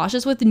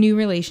with the new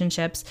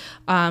relationships.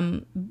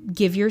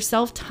 Give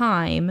yourself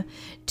time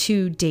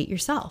to date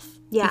yourself,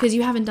 because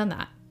you haven't done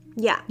that.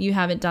 You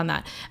haven't done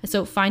that.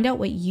 So find out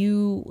what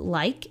you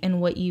like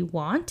and what you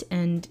want,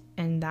 and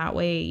that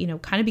way,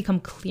 kind of become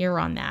clear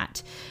on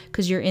that,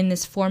 because you're in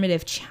this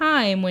formative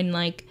time when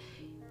like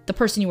the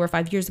person you were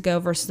 5 years ago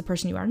versus the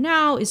person you are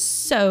now is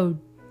so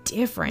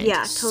different.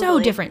 Yeah, totally. So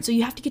different. So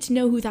you have to get to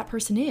know who that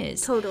person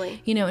is.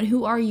 Totally. And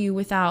who are you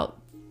without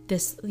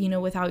this, you know,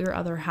 without your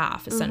other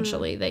half,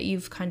 essentially, that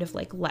you've kind of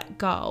like let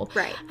go.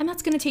 Right. And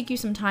that's going to take you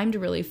some time to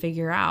really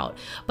figure out.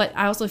 But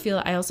I also feel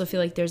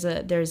like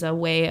there's a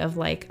way of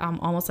like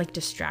almost like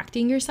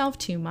distracting yourself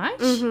too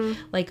much,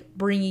 like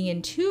bringing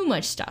in too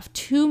much stuff,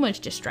 too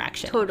much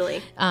distraction.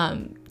 Totally.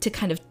 To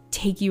kind of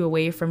take you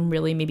away from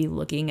really maybe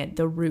looking at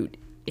the root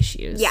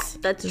issues. Yeah,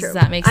 that's true. Does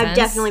that make sense? I've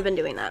definitely been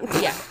doing that.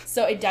 Yeah.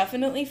 So I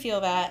definitely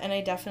feel that, and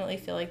I definitely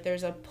feel like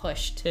there's a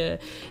push to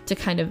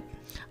kind of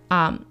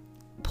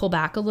pull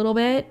back a little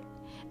bit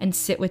and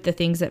sit with the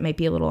things that might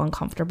be a little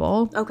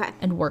uncomfortable. Okay.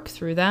 And work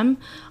through them.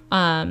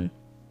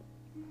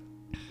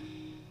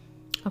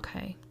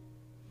 Okay.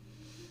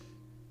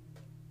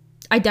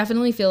 I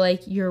definitely feel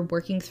like you're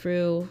working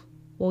through,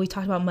 well, we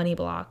talked about money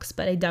blocks,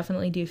 but I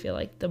definitely do feel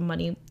like the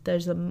money,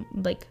 there's a,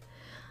 like,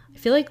 I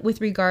feel like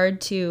with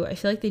regard to, I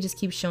feel like they just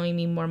keep showing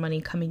me more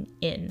money coming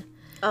in.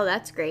 Oh,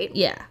 that's great.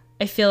 Yeah.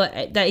 I feel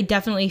that I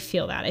definitely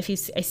feel that. I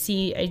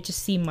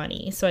just see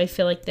money. So I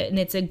feel like that, and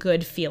it's a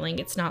good feeling.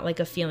 It's not like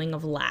a feeling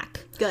of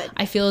lack. Good.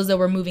 I feel as though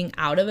we're moving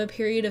out of a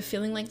period of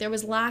feeling like there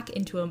was lack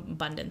into an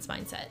abundance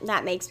mindset.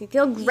 That makes me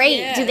feel great.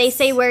 Yes. Do they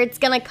say where it's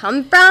going to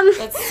come from?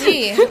 Let's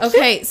see.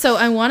 Okay, so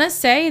I want to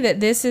say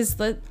that this is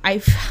they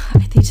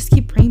just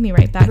keep bringing me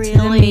right back to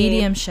the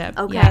mediumship.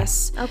 Okay.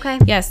 Yes. Okay.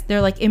 Yes,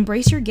 they're like,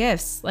 embrace your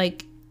gifts.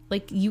 Like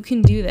you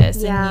can do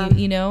this. Yeah. And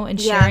you know, and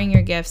sharing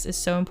your gifts is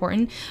so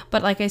important.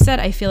 But like I said,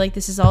 I feel like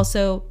this is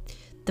also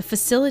the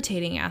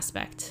facilitating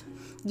aspect.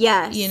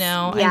 Yes. You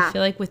know, yeah. I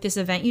feel like with this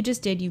event you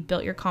just did, you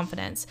built your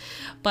confidence,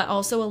 but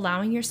also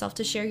allowing yourself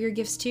to share your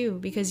gifts too,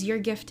 because you're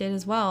gifted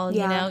as well.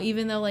 Yeah. You know,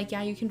 even though like,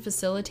 yeah, you can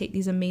facilitate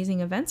these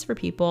amazing events for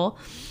people,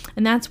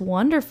 and that's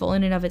wonderful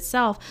in and of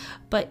itself,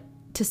 but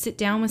to sit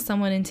down with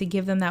someone and to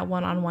give them that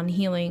one-on-one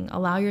healing,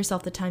 allow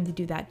yourself the time to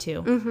do that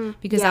too,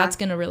 because that's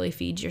going to really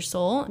feed your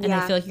soul. And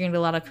I feel like you're going to get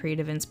a lot of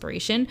creative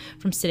inspiration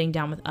from sitting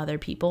down with other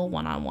people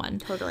one-on-one.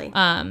 Totally.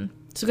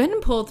 So go ahead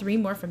and pull 3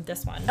 more from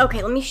this one.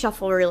 Okay, let me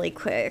shuffle really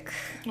quick.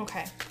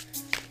 Okay.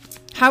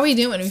 How are we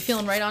doing? Are we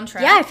feeling right on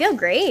track? Yeah, I feel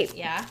great.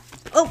 Yeah.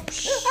 Oh,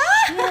 shit.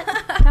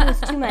 That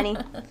was too many.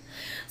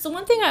 So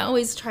one thing I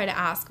always try to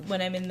ask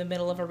when I'm in the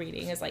middle of a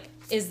reading is like,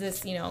 is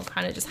this, you know,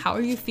 kind of just how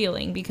are you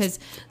feeling? Because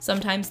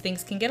sometimes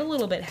things can get a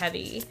little bit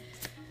heavy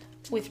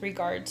with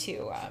regard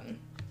to,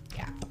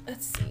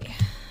 let's see.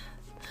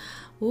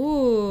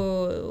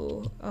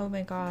 Ooh, oh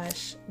my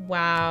gosh.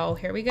 Wow,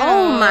 here we go.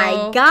 Oh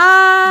my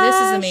gosh.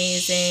 This is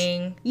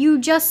amazing. You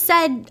just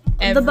said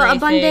the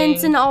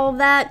abundance and all of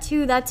that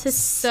too. That's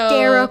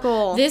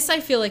hysterical. So this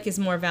I feel like is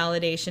more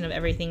validation of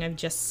everything I've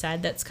just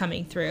said that's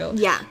coming through.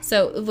 Yeah.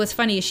 So what's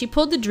funny is she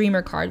pulled the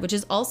Dreamer card, which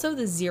is also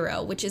the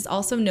 0, which is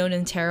also known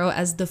in tarot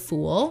as the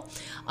Fool,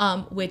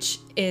 which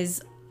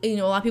is, you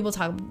know, a lot of people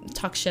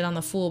talk shit on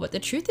the Fool, but the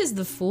truth is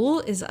the Fool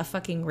is a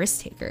fucking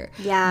risk taker.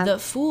 Yeah. The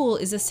Fool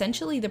is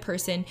essentially the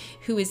person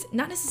who is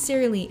not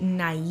necessarily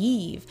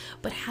naive,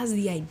 but has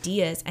the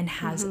ideas and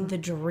has the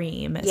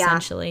dream,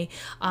 essentially,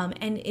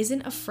 and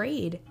isn't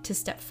afraid to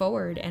step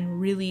forward and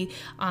really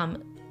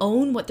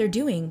own what they're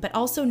doing, but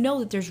also know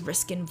that there's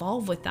risk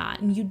involved with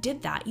that. And you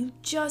did that. You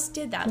just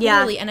did that. Yeah.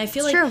 Literally. And I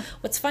feel like true.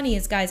 What's funny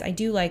is, guys, I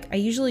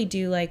usually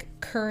do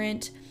like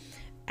current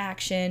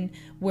action,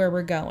 where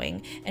we're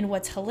going. And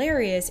what's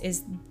hilarious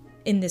is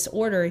in this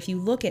order, if you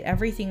look at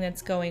everything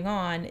that's going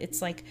on,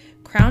 it's like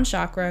crown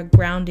chakra,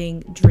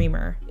 grounding,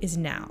 dreamer is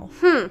now.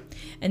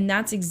 And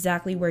that's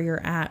exactly where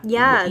you're at.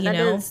 Yeah, you that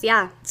know? is,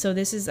 yeah. So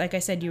this is, like I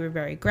said, you were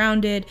very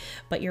grounded,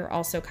 but you're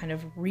also kind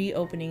of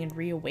reopening and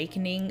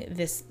reawakening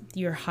this,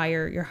 your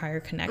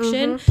higher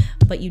connection,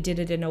 but you did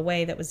it in a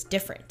way that was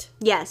different.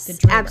 Yes,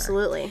 Dreamer.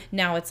 absolutely.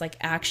 Now it's like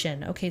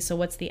action. Okay, so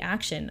what's the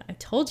action? I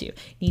told you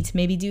need to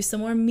maybe do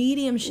some more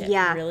mediumship.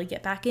 Yeah. Really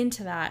get back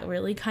into that.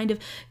 Really kind of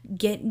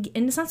and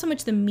it's not so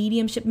much the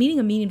mediumship. Meeting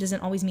a medium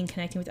doesn't always mean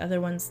connecting with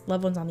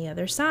loved ones on the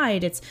other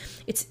side. It's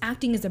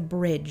acting as a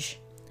bridge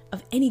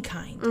of any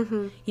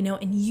kind, you know,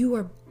 and you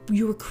are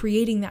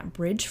creating that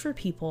bridge for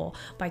people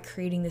by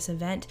creating this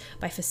event,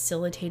 by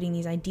facilitating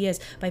these ideas,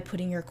 by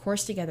putting your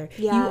course together.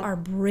 Yeah. You are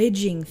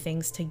bridging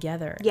things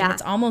together. Yeah. And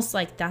it's almost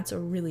like that's a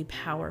really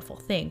powerful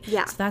thing.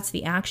 Yeah. So that's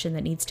the action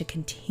that needs to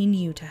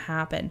continue to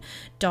happen.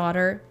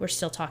 Daughter, we're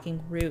still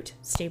talking root,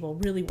 stable,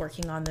 really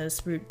working on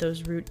those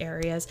root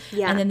areas.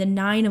 Yeah. And then the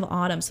 9 of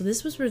autumn. So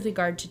this was with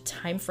regard to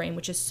time frame,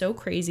 which is so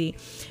crazy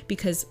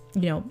because,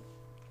 you know,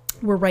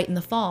 we're right in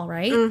the fall,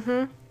 right?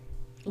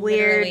 Weird.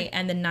 Literally.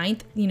 And the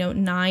 9th, you know,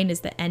 9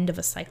 is the end of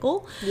a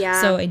cycle. Yeah.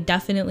 So I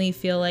definitely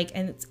feel like,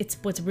 and it's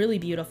what's really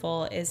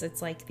beautiful is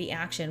it's like the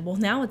action. Well,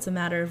 now it's a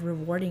matter of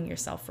rewarding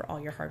yourself for all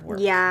your hard work.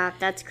 Yeah,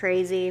 that's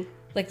crazy.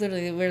 Like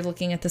literally we're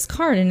looking at this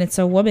card and it's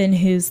a woman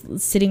who's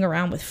sitting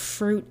around with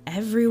fruit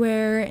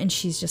everywhere and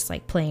she's just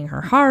like playing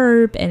her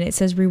harp, and it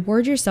says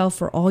reward yourself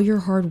for all your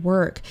hard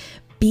work,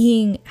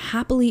 being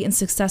happily and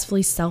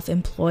successfully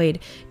self-employed,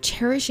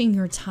 cherishing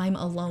your time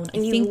alone. I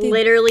You think that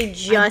literally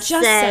just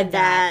said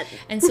that.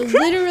 And so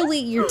literally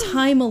your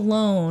time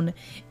alone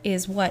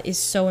is what is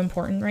so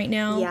important right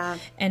now. Yeah.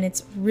 And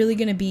it's really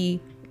going to be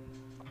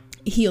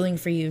healing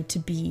for you to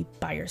be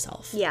by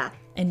yourself. Yeah.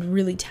 And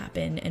really tap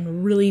in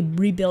and really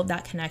rebuild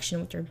that connection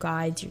with your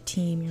guides, your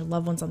team, your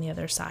loved ones on the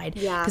other side.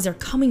 Yeah. Because they're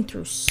coming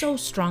through so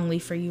strongly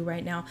for you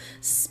right now.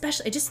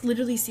 Especially, I just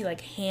literally see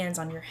like hands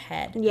on your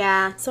head.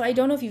 Yeah. So I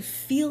don't know if you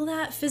feel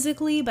that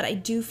physically, but I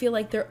do feel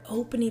like they're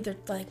opening. They're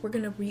like, we're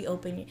going to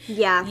reopen.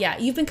 Yeah. Yeah.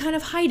 You've been kind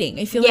of hiding.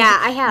 I feel like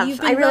I have. You've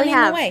been I really running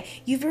have. away.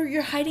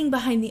 You're hiding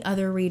behind the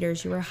other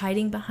readers. You were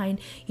hiding behind,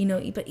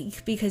 but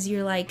because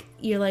you're like,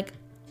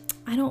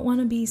 I don't want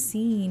to be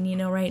seen,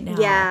 right now.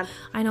 Yeah.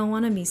 I don't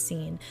want to be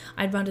seen.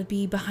 I'd want to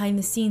be behind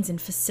the scenes and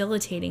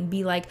facilitating,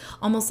 be like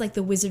almost like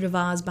the Wizard of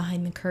Oz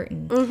behind the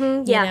curtain.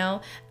 Mm-hmm, yeah.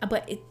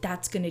 But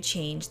that's going to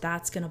change.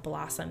 That's going to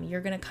blossom.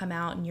 You're going to come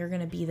out and you're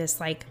going to be this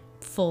like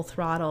full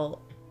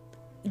throttle,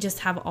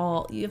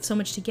 you have so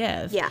much to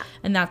give. Yeah.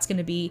 And that's going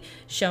to be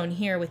shown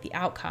here with the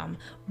outcome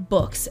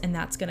books. And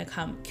that's going to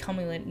come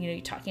in, you're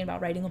talking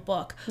about writing a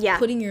book, yeah.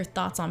 putting your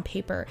thoughts on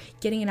paper,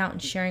 getting it out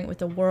and sharing it with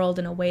the world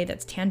in a way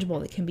that's tangible,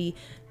 that can be,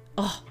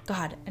 oh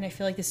God. And I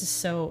feel like this is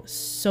so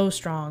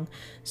strong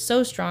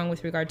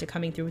with regard to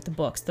coming through with the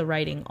books, the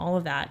writing, all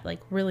of that,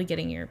 like really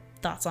getting your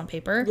thoughts on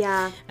paper.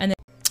 Yeah. And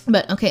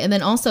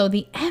then also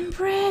the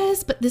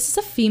Empress, but this is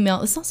a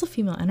female. It's also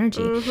female energy.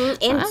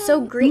 Mm-hmm. And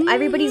so green.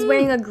 Everybody's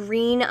wearing a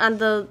green on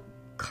the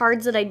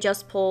cards that I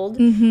just pulled.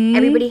 Mm-hmm.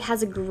 Everybody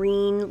has a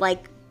green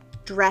like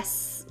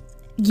dress.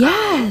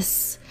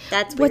 Yes.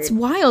 That's weird. What's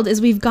wild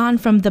is we've gone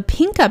from the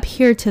pink up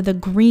here to the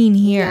green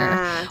here,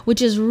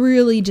 which is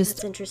really just,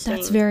 that's interesting.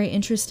 That's very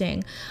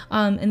interesting.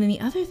 And then the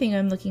other thing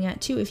I'm looking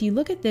at too, if you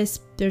look at this,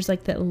 there's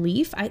like that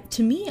leaf.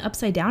 To me,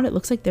 upside down, it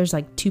looks like there's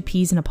like 2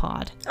 peas in a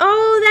pod.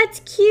 Oh, that's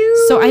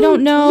cute. So I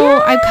don't know.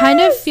 Yes. I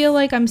kind of feel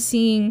like I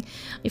feel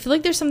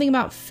like there's something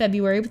about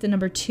February with the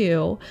number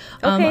 2.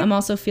 Okay. I'm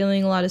also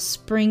feeling a lot of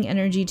spring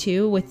energy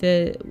too I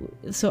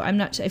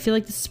feel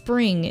like the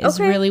spring is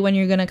really when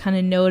you're going to kind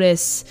of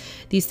notice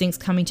these things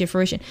coming to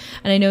fruition.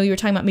 And I know you were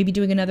talking about maybe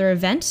doing another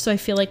event. So I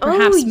feel like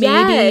perhaps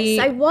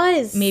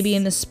maybe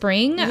in the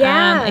spring.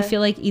 Yeah. I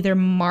feel like either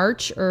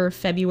March or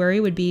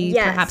February would be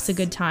perhaps a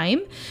good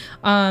time.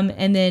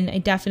 And then I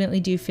definitely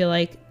do feel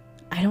like,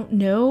 I don't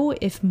know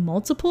if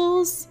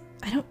multiples,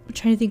 I'm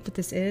trying to think what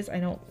this is. I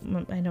don't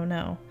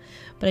know,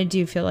 but I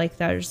do feel like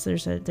there's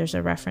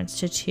a reference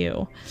to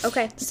 2.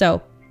 Okay.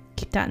 So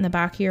keep that in the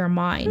back of your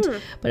mind.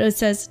 But it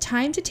says,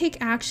 time to take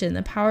action,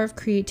 the power of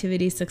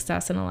creativity,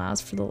 success, and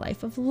allows for the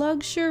life of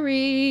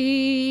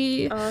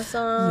luxury.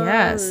 Awesome.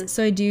 Yes.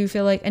 So I do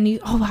feel like,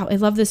 oh wow, I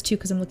love this too,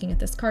 because I'm looking at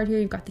this card here.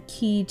 You've got the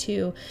key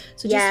too.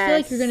 So just feel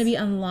like you're going to be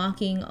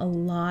unlocking a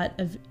lot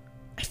of,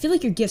 I feel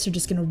like your gifts are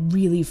just going to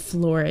really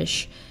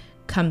flourish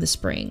come the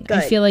spring. Good.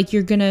 I feel like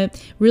you're gonna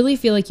really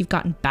feel like you've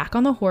gotten back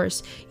on the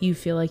horse. You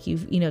feel like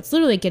it's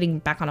literally like getting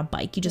back on a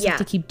bike. You just have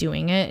to keep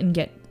doing it and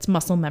get it's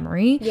muscle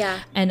memory. Yeah.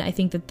 And I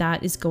think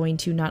that is going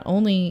to, not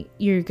only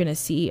you're going to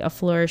see a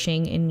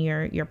flourishing in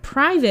your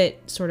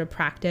private sort of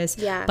practice,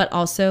 but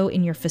also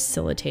in your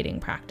facilitating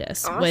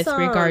practice with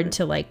regard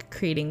to like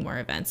creating more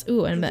events.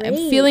 Ooh, and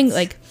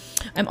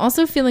I'm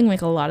also feeling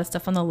like a lot of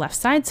stuff on the left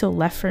side. So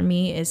left for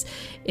me is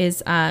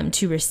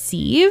to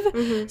receive.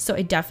 Mm-hmm. So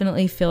I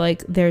definitely feel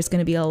like there's going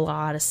to be a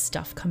lot of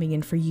stuff coming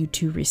in for you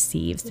to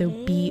receive. So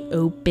be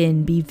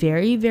open, be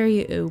very,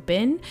 very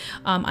open.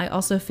 I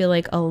also feel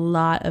like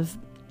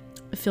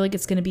I feel like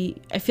it's going to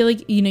be,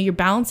 you're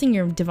balancing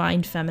your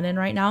divine feminine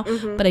right now,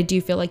 but I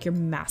do feel like your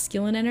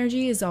masculine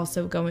energy is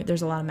also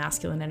there's a lot of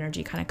masculine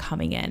energy kind of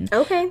coming in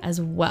as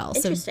well.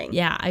 Interesting. So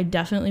yeah, I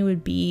definitely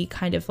would be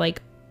kind of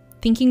like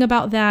thinking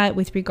about that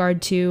with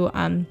regard to,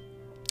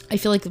 I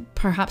feel like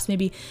perhaps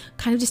maybe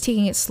kind of just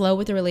taking it slow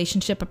with the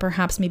relationship, but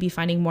perhaps maybe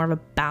finding more of a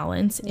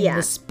balance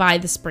by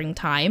the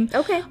springtime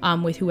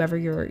with whoever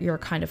you're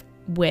kind of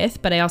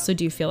with. But I also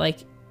do feel like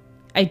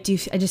I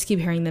just keep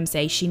hearing them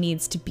say she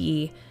needs to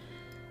be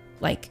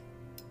like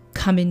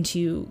come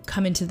into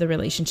the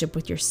relationship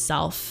with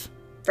yourself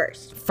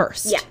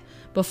first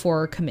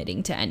before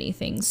committing to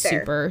anything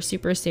super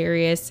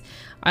serious.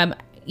 I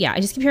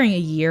just keep hearing a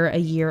year.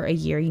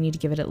 You need to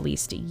give it at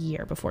least a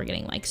year before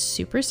getting like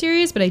super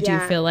serious, but I do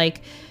feel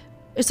like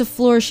it's a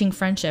flourishing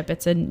friendship.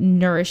 It's a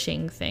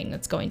nourishing thing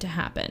that's going to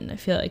happen. I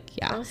feel like,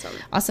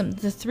 awesome.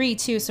 The 3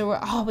 too. So we're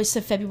always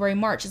February,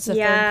 March. It's the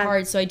third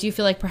card. So I do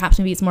feel like perhaps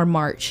maybe it's more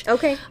March.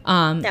 Okay.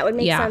 That would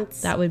make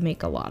sense. That would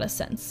make a lot of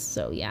sense.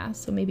 So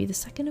so maybe the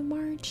 2nd of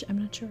March. I'm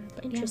not sure.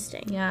 But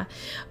interesting. Yeah.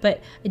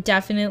 But I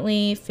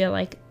definitely feel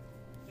like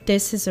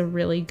this is a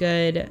really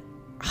good.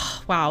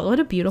 Oh, wow, what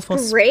a beautiful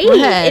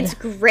spread. It's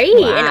great.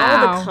 Wow. And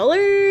all the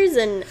colors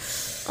and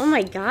oh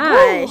my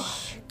gosh.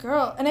 Ooh.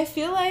 Girl, and I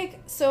feel like,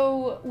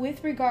 so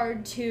with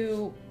regard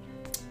to,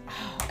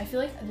 I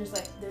feel like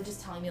they're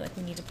just telling me like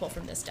we need to pull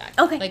from this deck.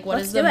 Okay, like what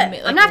is do the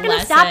it. like, I'm not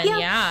gonna stop you.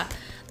 Yeah,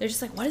 they're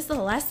just like, what is the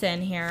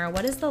lesson here?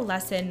 What is the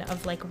lesson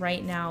of like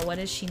right now? What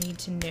does she need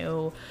to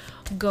know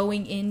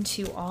going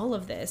into all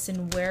of this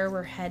and where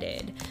we're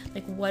headed?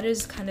 Like what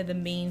is kind of the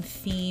main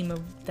theme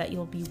that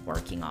you'll be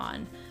working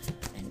on?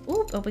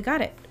 And we got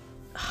it.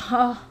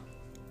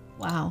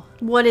 Wow.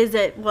 What is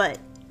it? What?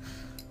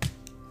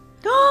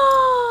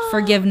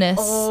 Forgiveness.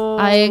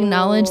 I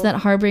acknowledge that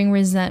harboring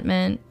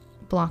resentment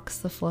blocks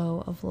the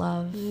flow of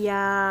love.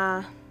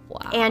 Yeah.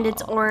 Wow. And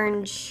it's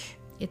orange.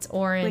 It's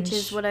orange. Which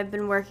is what I've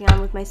been working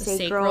on with my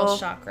sacral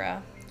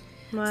chakra.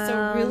 Wow.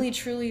 So really,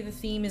 truly, the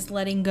theme is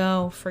letting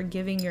go,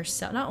 forgiving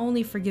yourself. Not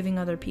only forgiving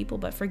other people,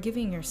 but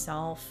forgiving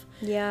yourself.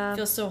 Yeah. It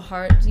feels so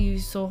hard.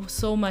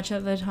 So much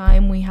of the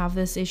time we have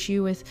this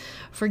issue with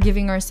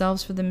forgiving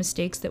ourselves for the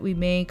mistakes that we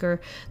make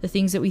or the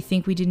things that we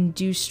think we didn't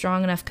do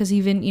strong enough. Because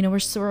even, we're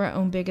still our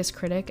own biggest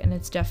critic, and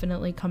it's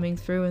definitely coming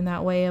through in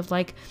that way of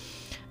like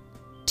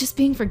just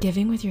being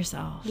forgiving with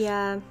yourself.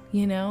 Yeah.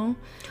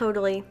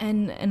 Totally.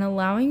 And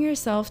allowing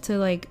yourself to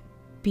like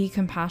be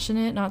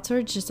compassionate, not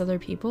towards just other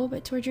people,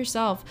 but towards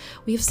yourself.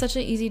 We have such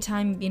an easy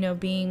time,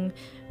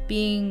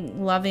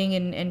 being loving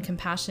and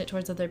compassionate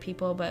towards other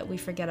people, but we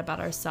forget about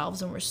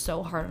ourselves, and we're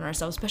so hard on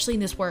ourselves, especially in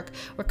this work.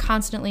 We're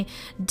constantly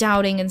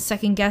doubting and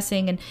second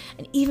guessing, and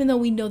even though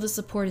we know the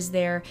support is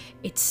there,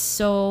 it's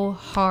so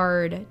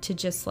hard to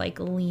just like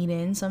lean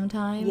in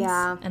sometimes.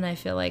 Yeah. And I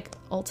feel like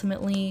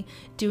ultimately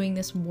doing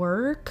this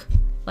work,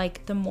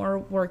 like the more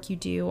work you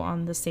do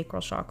on the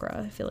sacral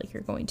chakra, I feel like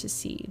you're going to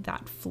see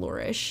that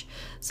flourish.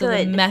 So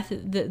Good.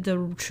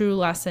 the true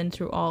lesson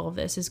through all of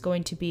this is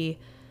going to be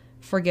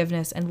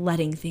forgiveness and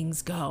letting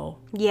things go.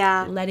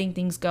 Yeah. Letting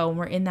things go. And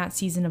we're in that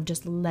season of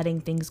just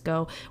letting things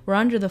go. We're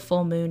under the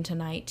full moon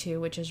tonight too,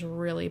 which is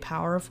really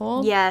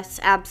powerful. Yes,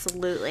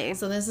 absolutely.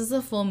 So this is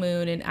a full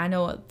moon, and I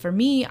know for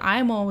me,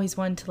 I'm always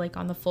one to like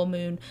on the full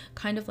moon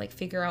kind of like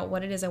figure out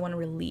what it is I want to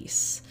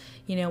release.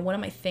 What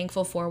am I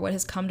thankful for? What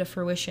has come to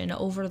fruition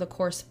over the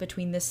course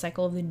between this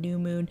cycle of the new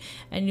moon?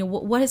 And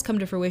what has come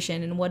to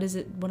fruition, and what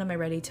am I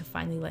ready to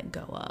finally let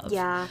go of?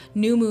 Yeah.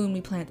 New moon,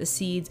 we plant the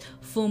seeds.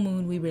 Full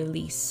moon, we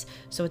release.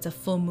 So it's a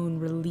full moon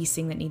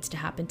releasing that needs to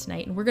happen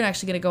tonight. And we're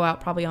actually going to go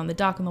out probably on the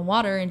dock in the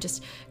water and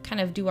just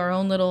kind of do our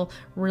own little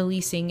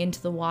releasing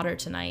into the water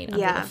tonight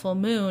under the full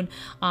moon.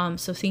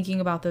 So thinking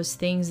about those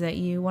things that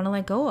you want to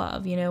let go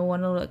of,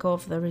 want to let go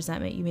of the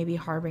resentment you may be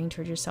harboring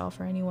toward yourself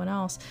or anyone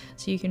else,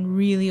 so you can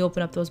really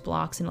open up those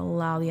blocks and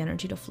allow the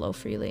energy to flow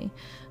freely.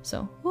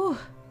 So,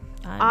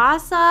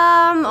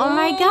 awesome. Oh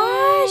my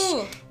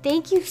gosh.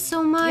 Thank you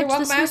so much. You're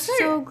This was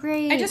so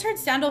great. I just heard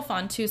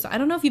Sandalphon too, so I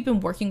don't know if you've been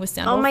working with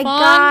Sandalphon. Oh my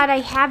god, I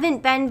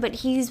haven't been, but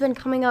he's been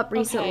coming up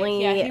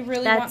recently. Okay. Yeah, he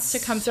really wants to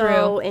come through.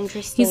 So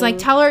interesting. He's like,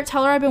 tell her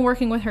I've been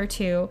working with her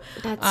too.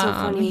 That's so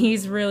funny.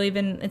 He's really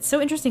been, it's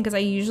so interesting because I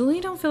usually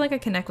don't feel like I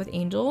connect with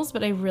angels,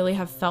 but I really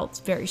have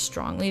felt very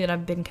strongly that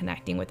I've been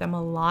connecting with them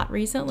a lot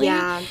recently.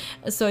 Yeah.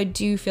 So I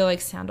do feel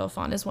like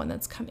Sandalphon is one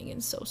that's coming in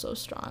so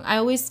strong. I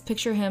always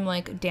picture him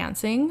like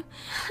dancing.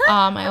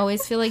 I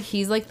always feel like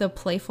he's like the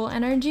playful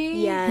energy.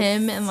 Yes.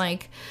 Him and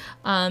like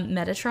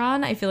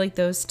Metatron, I feel like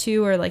those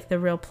two are like the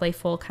real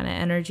playful kind of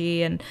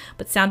energy,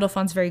 but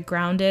Sandalphon's very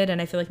grounded, and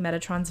I feel like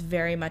Metatron's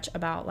very much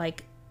about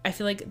like, I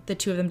feel like the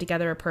two of them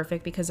together are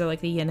perfect because they're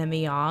like the yin and the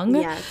yang.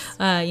 Yes.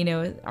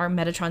 Our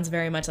Metatron's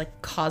very much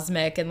like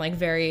cosmic and like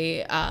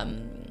very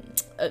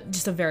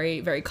just a very,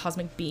 very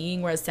cosmic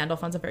being, whereas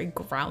Sandalphon's a very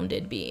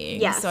grounded being.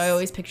 Yes. So I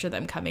always picture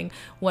them coming,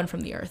 one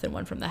from the earth and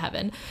one from the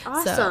heaven.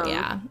 Awesome. So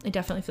yeah, I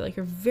definitely feel like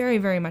you're very,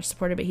 very much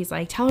supported, but he's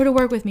like, tell her to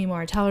work with me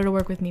more. Tell her to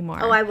work with me more.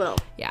 Oh, I will.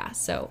 Yeah.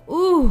 So,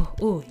 ooh.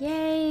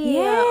 Yay.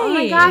 Yay. Oh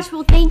my gosh.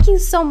 Well, thank you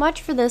so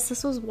much for this.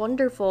 This was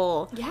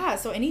wonderful. Yeah.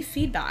 So any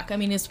feedback? I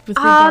mean, it's with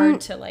regard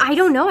to like... I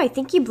don't know. I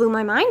think you blew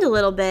my mind a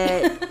little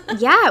bit.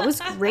 Yeah, it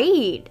was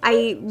great.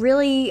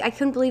 I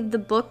couldn't believe the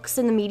books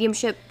and the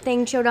mediumship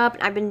thing showed up.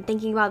 I've been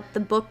thinking about the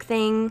book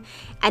thing,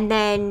 and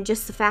then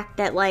just the fact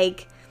that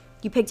like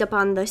you picked up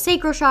on the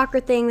sacral chakra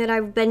thing that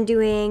I've been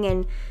doing,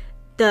 and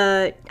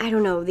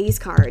these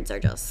cards are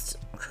just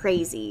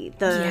crazy.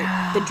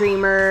 The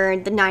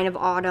Dreamer, the Nine of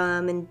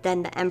Autumn, and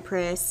then the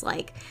Empress,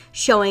 like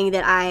showing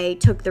that I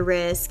took the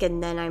risk,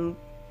 and then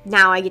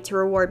now I get to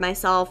reward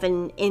myself,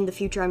 and in the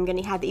future I'm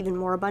going to have even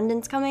more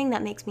abundance coming.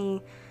 That makes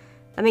me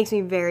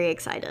very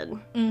excited.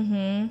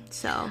 Mm-hmm.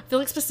 So I feel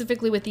like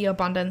specifically with the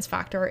abundance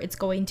factor, it's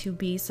going to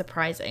be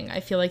surprising.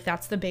 I feel like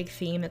that's the big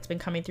theme that's been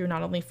coming through,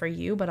 not only for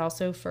you, but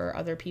also for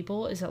other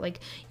people, is that like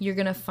you're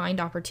going to find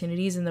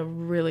opportunities in a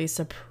really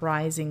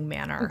surprising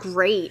manner.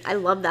 Great. I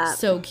love that.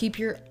 So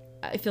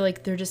I feel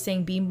like they're just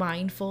saying, be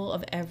mindful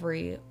of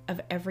every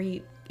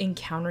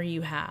encounter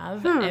you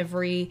have,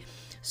 every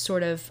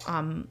sort of,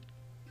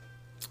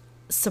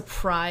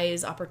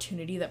 surprise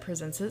opportunity that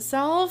presents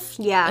itself.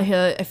 Yeah.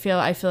 I feel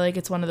like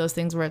it's one of those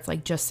things where it's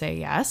like, just say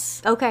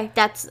yes. Okay,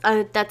 that's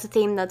a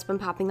theme that's been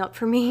popping up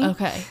for me.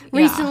 Okay.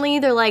 Recently,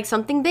 they're like,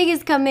 something big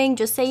is coming.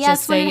 Just say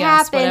yes when it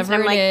happens.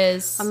 Whatever it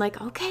is. I'm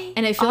like, okay.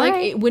 And I feel like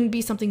it wouldn't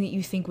be something that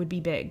you think would be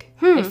big.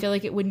 I feel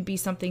like it wouldn't be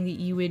something that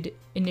you would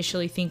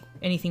initially think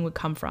anything would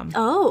come from.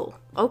 Oh,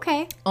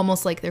 Okay.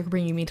 Almost like they're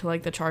bringing me to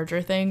like the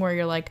charger thing where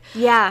you're like,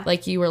 yeah,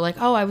 like you were like,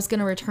 oh, I was going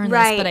to return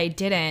this, but I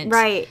didn't.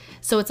 Right.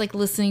 So it's like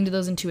listening to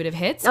those intuitive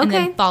hits and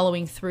then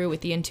following through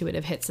with the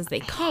intuitive hits as they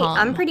come.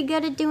 Hey, I'm pretty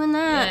good at doing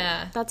that.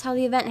 Yeah. That's how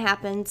the event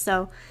happened.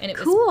 So, and it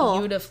was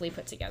beautifully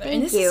put together. Thank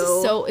and this you.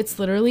 is so, it's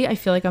literally, I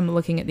feel like I'm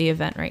looking at the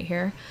event right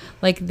here.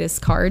 Like this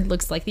card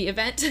looks like the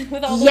event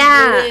with all the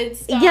wood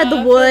stuff. Yeah,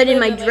 the wood and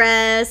my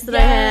dress that I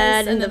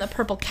had. And then the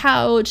purple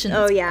couch.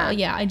 And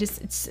yeah. I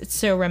just, it's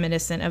so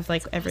reminiscent of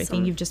like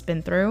everything you've just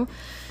been through.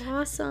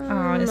 Awesome. Oh,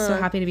 I'm so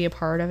happy to be a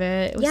part of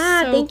it. It was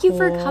so thank you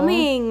for cool.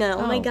 coming.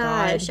 Oh my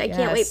gosh. God, I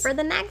can't wait for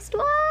the next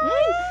one.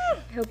 I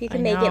hope you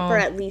can make it know. for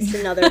at least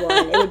another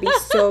one. It would be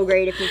so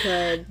great if you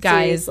could.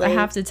 Guys, Seriously. I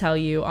have to tell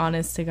you,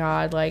 honest to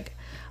God, like,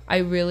 I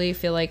really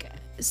feel like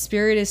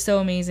Spirit is so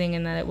amazing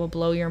and that it will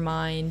blow your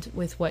mind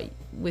with what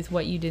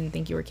you didn't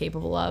think you were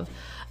capable of.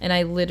 And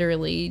I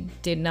literally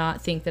did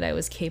not think that I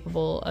was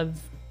capable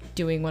of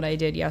doing what I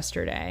did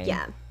yesterday.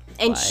 Yeah.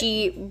 And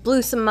she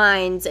blew some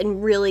minds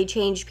and really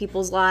changed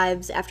people's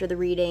lives after the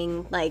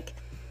reading. Like,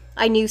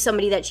 I knew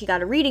somebody that she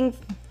got a reading,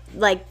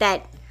 like,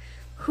 that,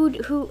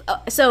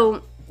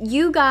 so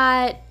you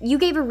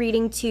gave a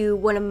reading to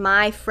one of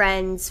my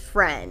friend's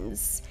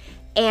friends.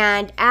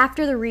 And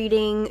after the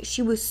reading,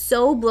 she was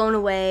so blown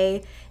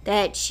away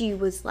that she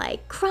was,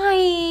 like,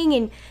 crying,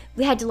 and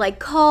we had to, like,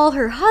 call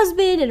her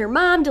husband and her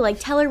mom to, like,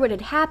 tell her what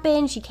had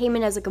happened. She came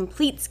in as a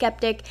complete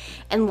skeptic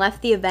and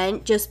left the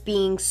event just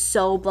being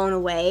so blown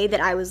away that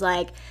I was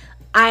like,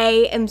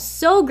 I am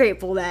so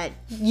grateful that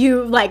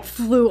you, like,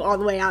 flew all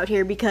the way out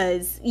here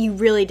because you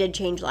really did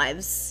change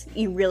lives.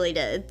 You really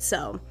did.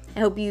 So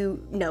I hope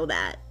you know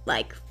that,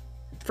 like,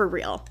 for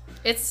real.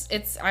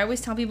 I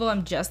always tell people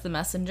I'm just the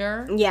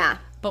messenger. Yeah.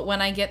 But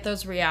when I get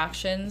those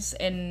reactions,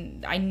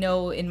 and I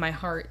know in my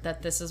heart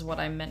that this is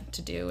what I'm meant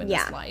to do in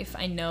this life.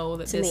 I know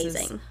that this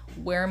is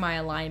where my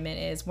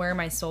alignment is, where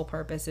my soul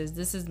purpose is.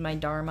 This is my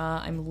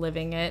dharma. I'm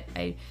living it.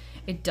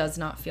 It does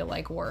not feel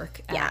like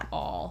work at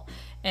all.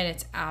 And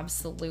it's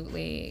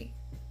absolutely...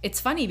 It's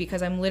funny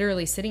because I'm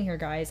literally sitting here,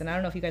 guys, and I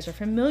don't know if you guys are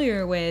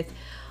familiar with...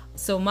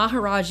 So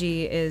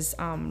Maharaji is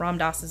Ram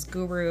Dass's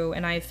guru,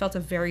 and I felt a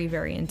very,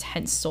 very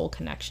intense soul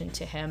connection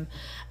to him.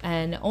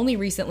 And only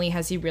recently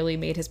has he really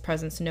made his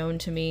presence known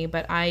to me.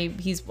 But I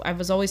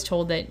was always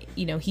told that,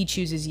 you know, he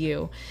chooses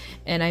you,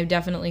 and I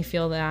definitely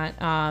feel that.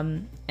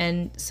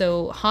 And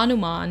so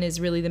Hanuman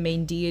is really the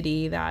main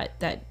deity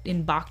that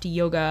in Bhakti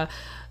Yoga,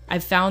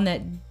 I've found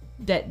that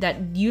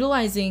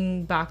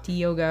utilizing Bhakti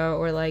Yoga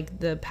or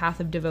like the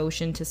path of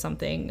devotion to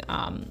something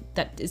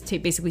that is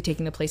basically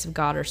taking the place of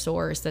God or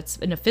source that's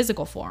in a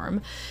physical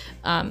form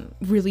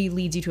really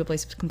leads you to a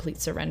place of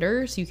complete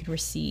surrender so you can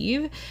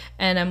receive.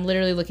 And I'm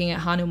literally looking at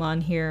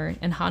Hanuman here,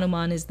 and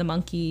Hanuman is the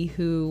monkey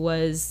who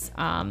was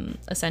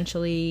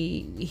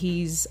essentially,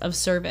 he's of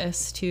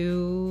service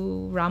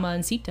to Rama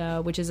and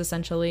Sita, which is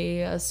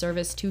essentially a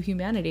service to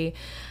humanity.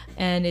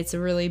 And it's a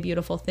really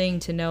beautiful thing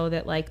to know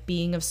that, like,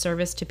 being of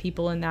service to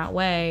people in that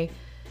way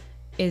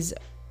is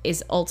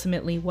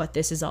ultimately what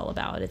this is all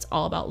about. It's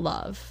all about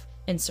love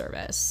and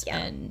service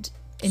and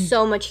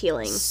so much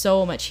healing.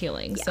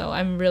 Yeah. So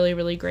I'm really,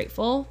 really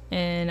grateful,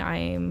 and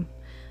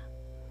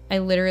I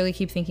literally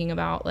keep thinking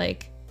about,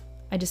 like,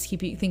 I just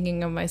keep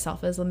thinking of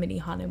myself as a mini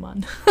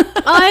Hanuman. Oh,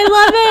 I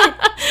love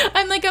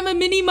it. I'm a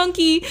mini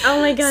monkey. Oh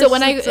my gosh. So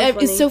when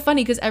it's so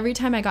funny because every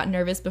time I got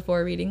nervous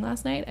before reading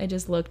last night, I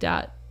just looked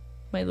at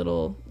my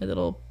little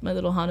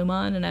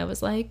Hanuman, and I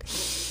was like,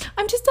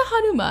 I'm just a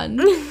Hanuman.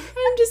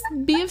 I'm just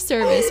be of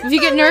service. If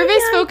you get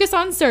nervous, focus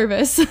on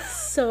service.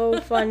 So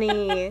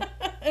funny.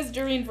 As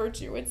Doreen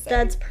Virtue would say.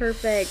 That's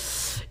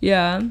perfect.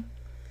 Yeah.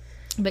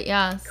 But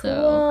yeah, so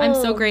cool. I'm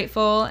so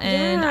grateful,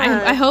 and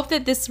I hope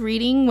that this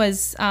reading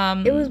was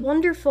it was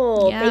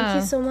wonderful. Yeah.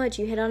 Thank you so much.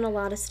 You hit on a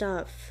lot of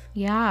stuff.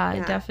 Yeah,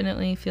 I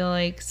definitely feel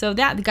like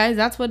guys,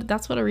 that's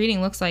what a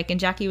reading looks like. And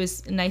Jackie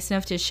was nice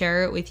enough to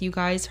share it with you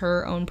guys,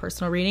 her own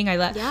personal reading.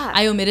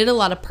 I omitted a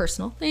lot of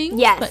personal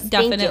things, but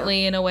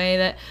definitely in a way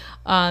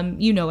that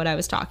you know what I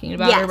was talking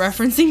about or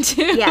referencing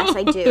to. Yes,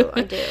 I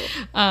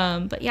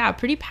do. But yeah,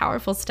 pretty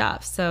powerful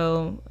stuff.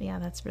 So yeah,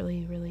 that's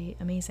really, really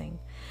amazing.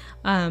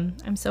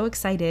 I'm so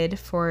excited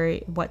for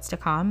what's to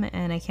come,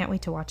 and I can't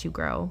wait to watch you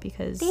grow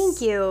because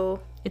thank you.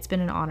 It's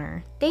been an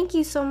honor. Thank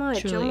you so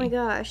much. Truly. Oh my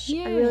gosh.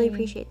 Yay. I really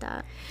appreciate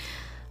that.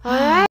 All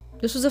right.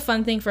 This was a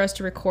fun thing for us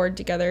to record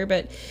together,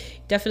 but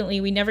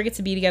definitely we never get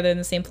to be together in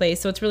the same place,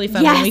 so it's really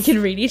fun when we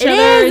can read each other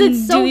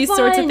and do these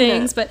sorts of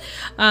things. But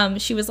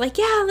she was like,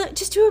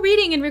 just do a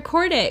reading and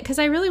record it because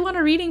I really want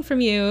a reading from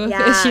you.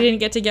 She didn't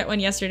get one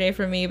yesterday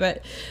from me,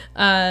 but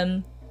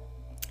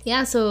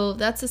so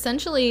that's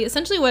essentially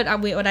what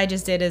I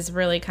just did is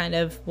really kind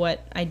of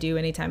what I do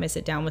anytime I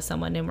sit down with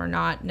someone, and we're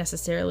not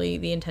necessarily,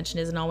 the intention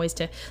isn't always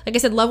to, like I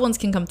said, loved ones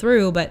can come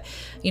through, but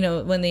you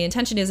know, when the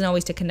intention isn't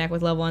always to connect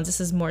with loved ones,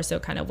 this is more so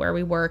kind of where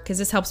we work, because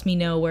this helps me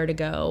know where to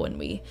go when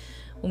we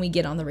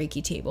get on the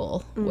Reiki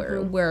table,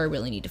 where I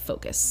really need to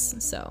focus.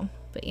 So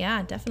But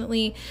yeah,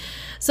 definitely.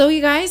 So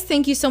you guys,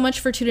 thank you so much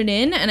for tuning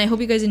in, and I hope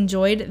you guys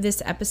enjoyed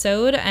this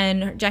episode.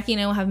 And Jackie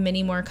and I will have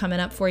many more coming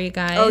up for you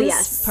guys. Oh,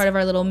 yes. Part of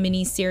our little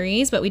mini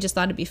series, but we just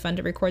thought it'd be fun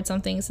to record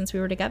something since we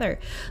were together.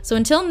 So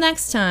until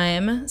next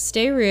time,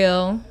 stay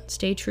real,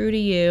 stay true to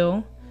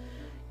you,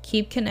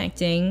 keep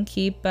connecting,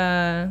 keep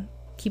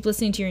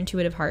listening to your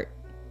intuitive heart.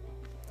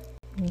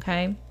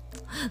 Okay?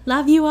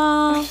 Love you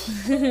all.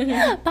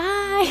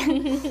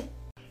 Bye.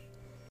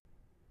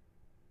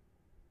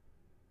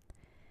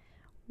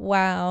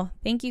 Wow.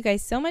 Thank you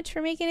guys so much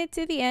for making it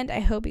to the end.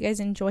 I hope you guys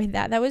enjoyed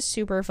that. That was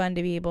super fun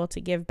to be able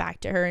to give back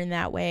to her in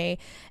that way.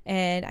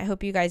 And I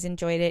hope you guys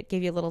enjoyed it.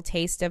 Gave you a little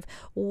taste of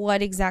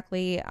what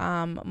exactly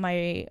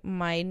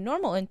my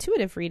normal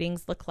intuitive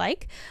readings look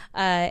like.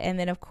 And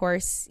then, of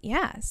course,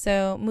 yeah.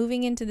 So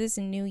moving into this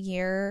new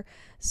year,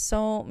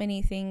 so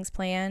many things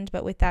planned.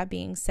 But with that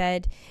being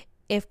said,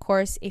 of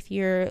course, if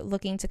you're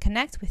looking to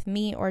connect with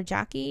me or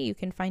Jackie, you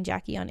can find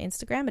Jackie on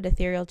Instagram at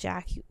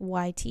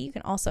EtherealJackYT. You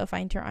can also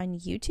find her on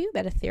YouTube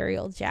at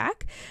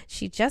EtherealJack.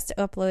 She just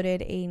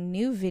uploaded a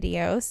new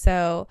video,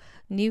 so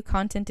new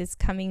content is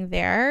coming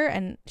there,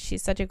 and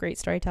she's such a great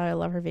storyteller. I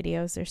love her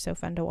videos. They're so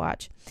fun to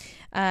watch.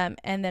 And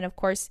then, of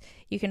course,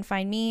 you can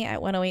find me at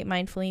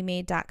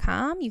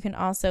 108mindfullymade.com. You can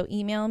also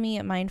email me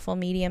at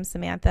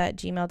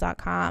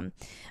mindfulmediumsamantha@gmail.com.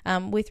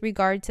 With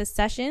regard to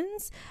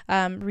sessions,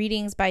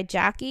 readings by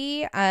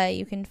Jackie,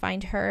 you can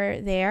find her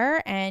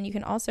there, and you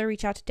can also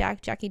reach out to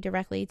Jackie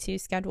directly to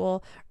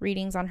schedule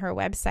readings on her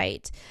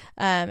website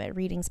at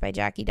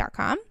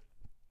readingsbyjackie.com.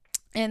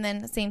 And then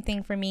the same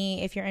thing for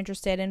me. If you're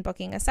interested in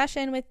booking a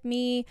session with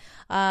me,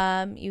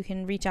 you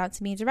can reach out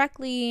to me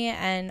directly,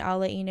 and I'll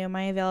let you know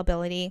my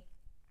availability.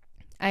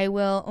 I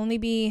will only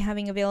be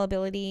having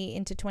availability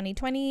into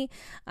 2020.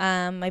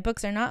 My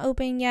books are not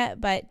open yet,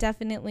 but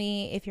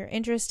definitely if you're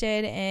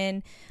interested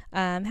in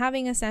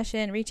having a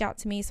session, reach out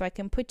to me so I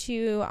can put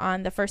you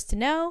on the first to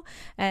know,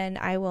 and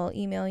I will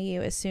email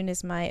you as soon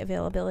as my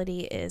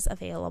availability is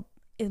available.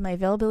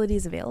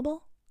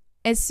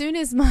 As soon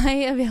as my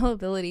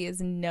availability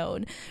is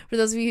known. For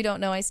those of you who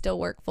don't know, I still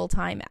work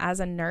full-time as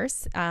a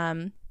nurse.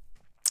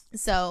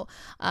 So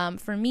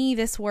for me,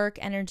 this work,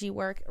 energy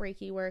work,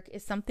 Reiki work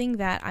is something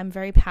that I'm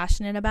very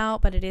passionate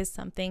about, but it is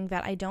something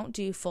that I don't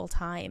do full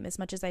time as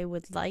much as I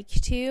would like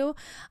to.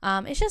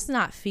 It's just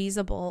not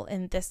feasible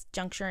in this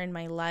juncture in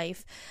my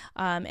life,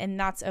 and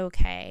that's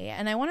okay.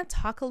 And I want to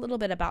talk a little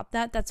bit about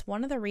that. That's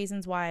one of the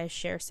reasons why I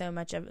share so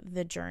much of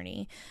the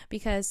journey,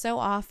 because so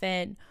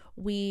often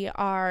we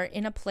are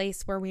in a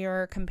place where we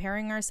are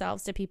comparing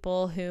ourselves to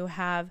people who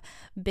have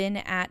been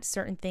at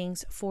certain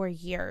things for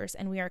years,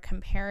 and we are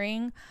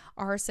comparing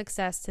our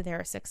success to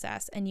their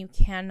success, and you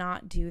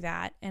cannot do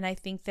that. And I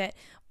think that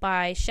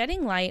by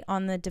shedding light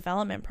on the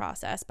development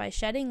process, by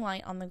shedding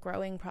light on the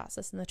growing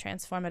process and the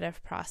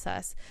transformative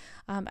process,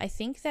 I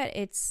think that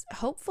it's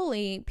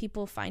hopefully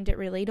people find it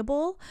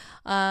relatable.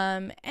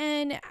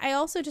 And I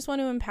also just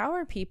want to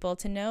empower people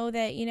to know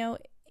that, you know,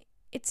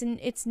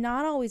 it's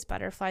not always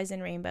butterflies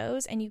and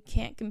rainbows, and you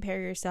can't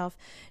compare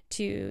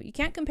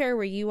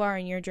where you are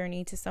in your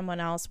journey to someone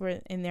else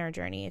in their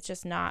journey. It's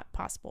just not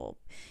possible.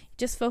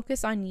 Just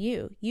focus on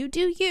you. You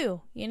do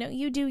you,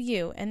 you do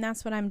you. And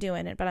that's what I'm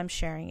doing, but I'm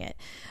sharing it.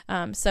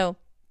 So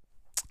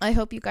I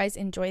hope you guys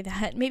enjoy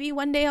that. Maybe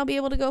one day I'll be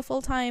able to go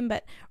full time,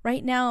 but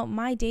right now,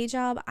 my day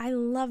job, I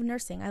love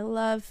nursing. I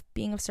love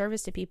being of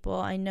service to people.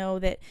 I know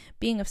that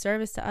being of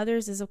service to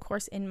others is, of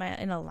course, in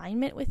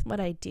alignment with what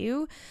I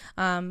do,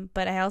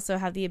 but I also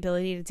have the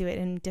ability to do it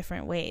in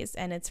different ways,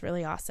 and it's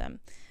really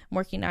awesome. I'm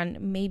working on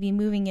maybe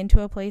moving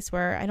into a place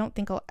where I don't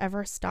think I'll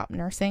ever stop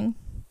nursing,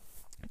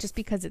 just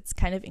because it's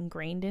kind of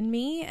ingrained in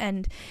me,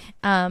 and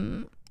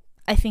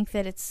I think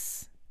that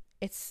it's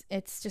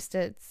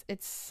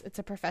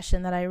a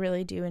profession that I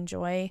really do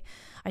enjoy.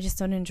 I just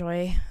don't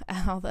enjoy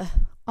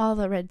all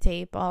the red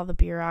tape, all the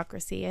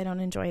bureaucracy. I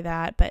don't enjoy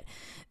that, but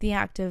the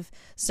act of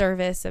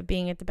service of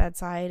being at the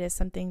bedside is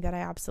something that I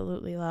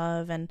absolutely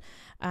love, and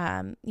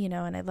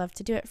and I love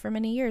to do it for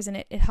many years, and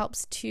it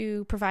helps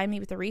to provide me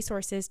with the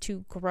resources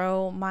to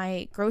grow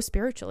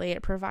spiritually.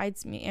 It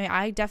provides me,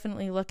 I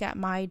definitely look at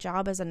my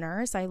job as a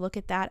nurse, I look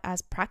at that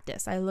as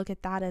practice. I look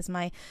at that as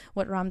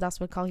what Ram Dass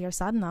would call your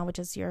sadhana, which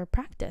is your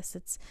practice.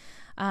 It's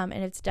and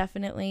it's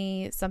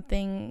definitely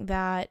something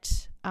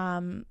that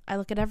I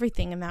look at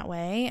everything in that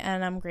way,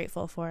 and I'm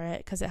grateful for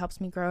it because it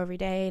helps me grow every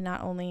day,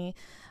 not only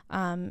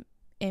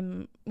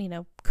in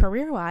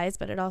career-wise,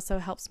 but it also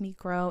helps me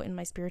grow in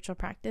my spiritual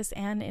practice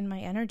and in my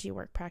energy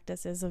work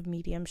practices of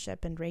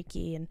mediumship and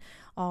Reiki and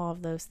all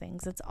of those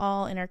things. It's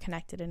all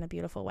interconnected in a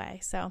beautiful way.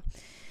 So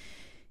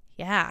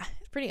yeah,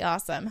 it's pretty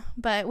awesome.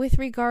 But with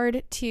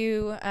regard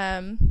to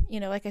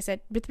like I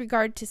said, with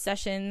regard to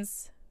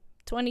sessions,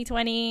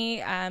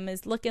 2020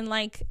 is looking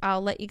like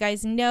I'll let you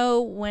guys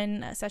know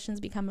when sessions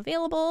become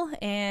available,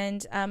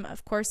 and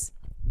of course,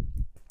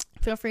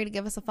 feel free to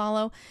give us a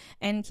follow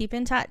and keep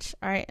in touch.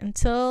 All right,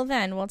 until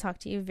then, we'll talk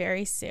to you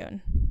very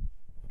soon.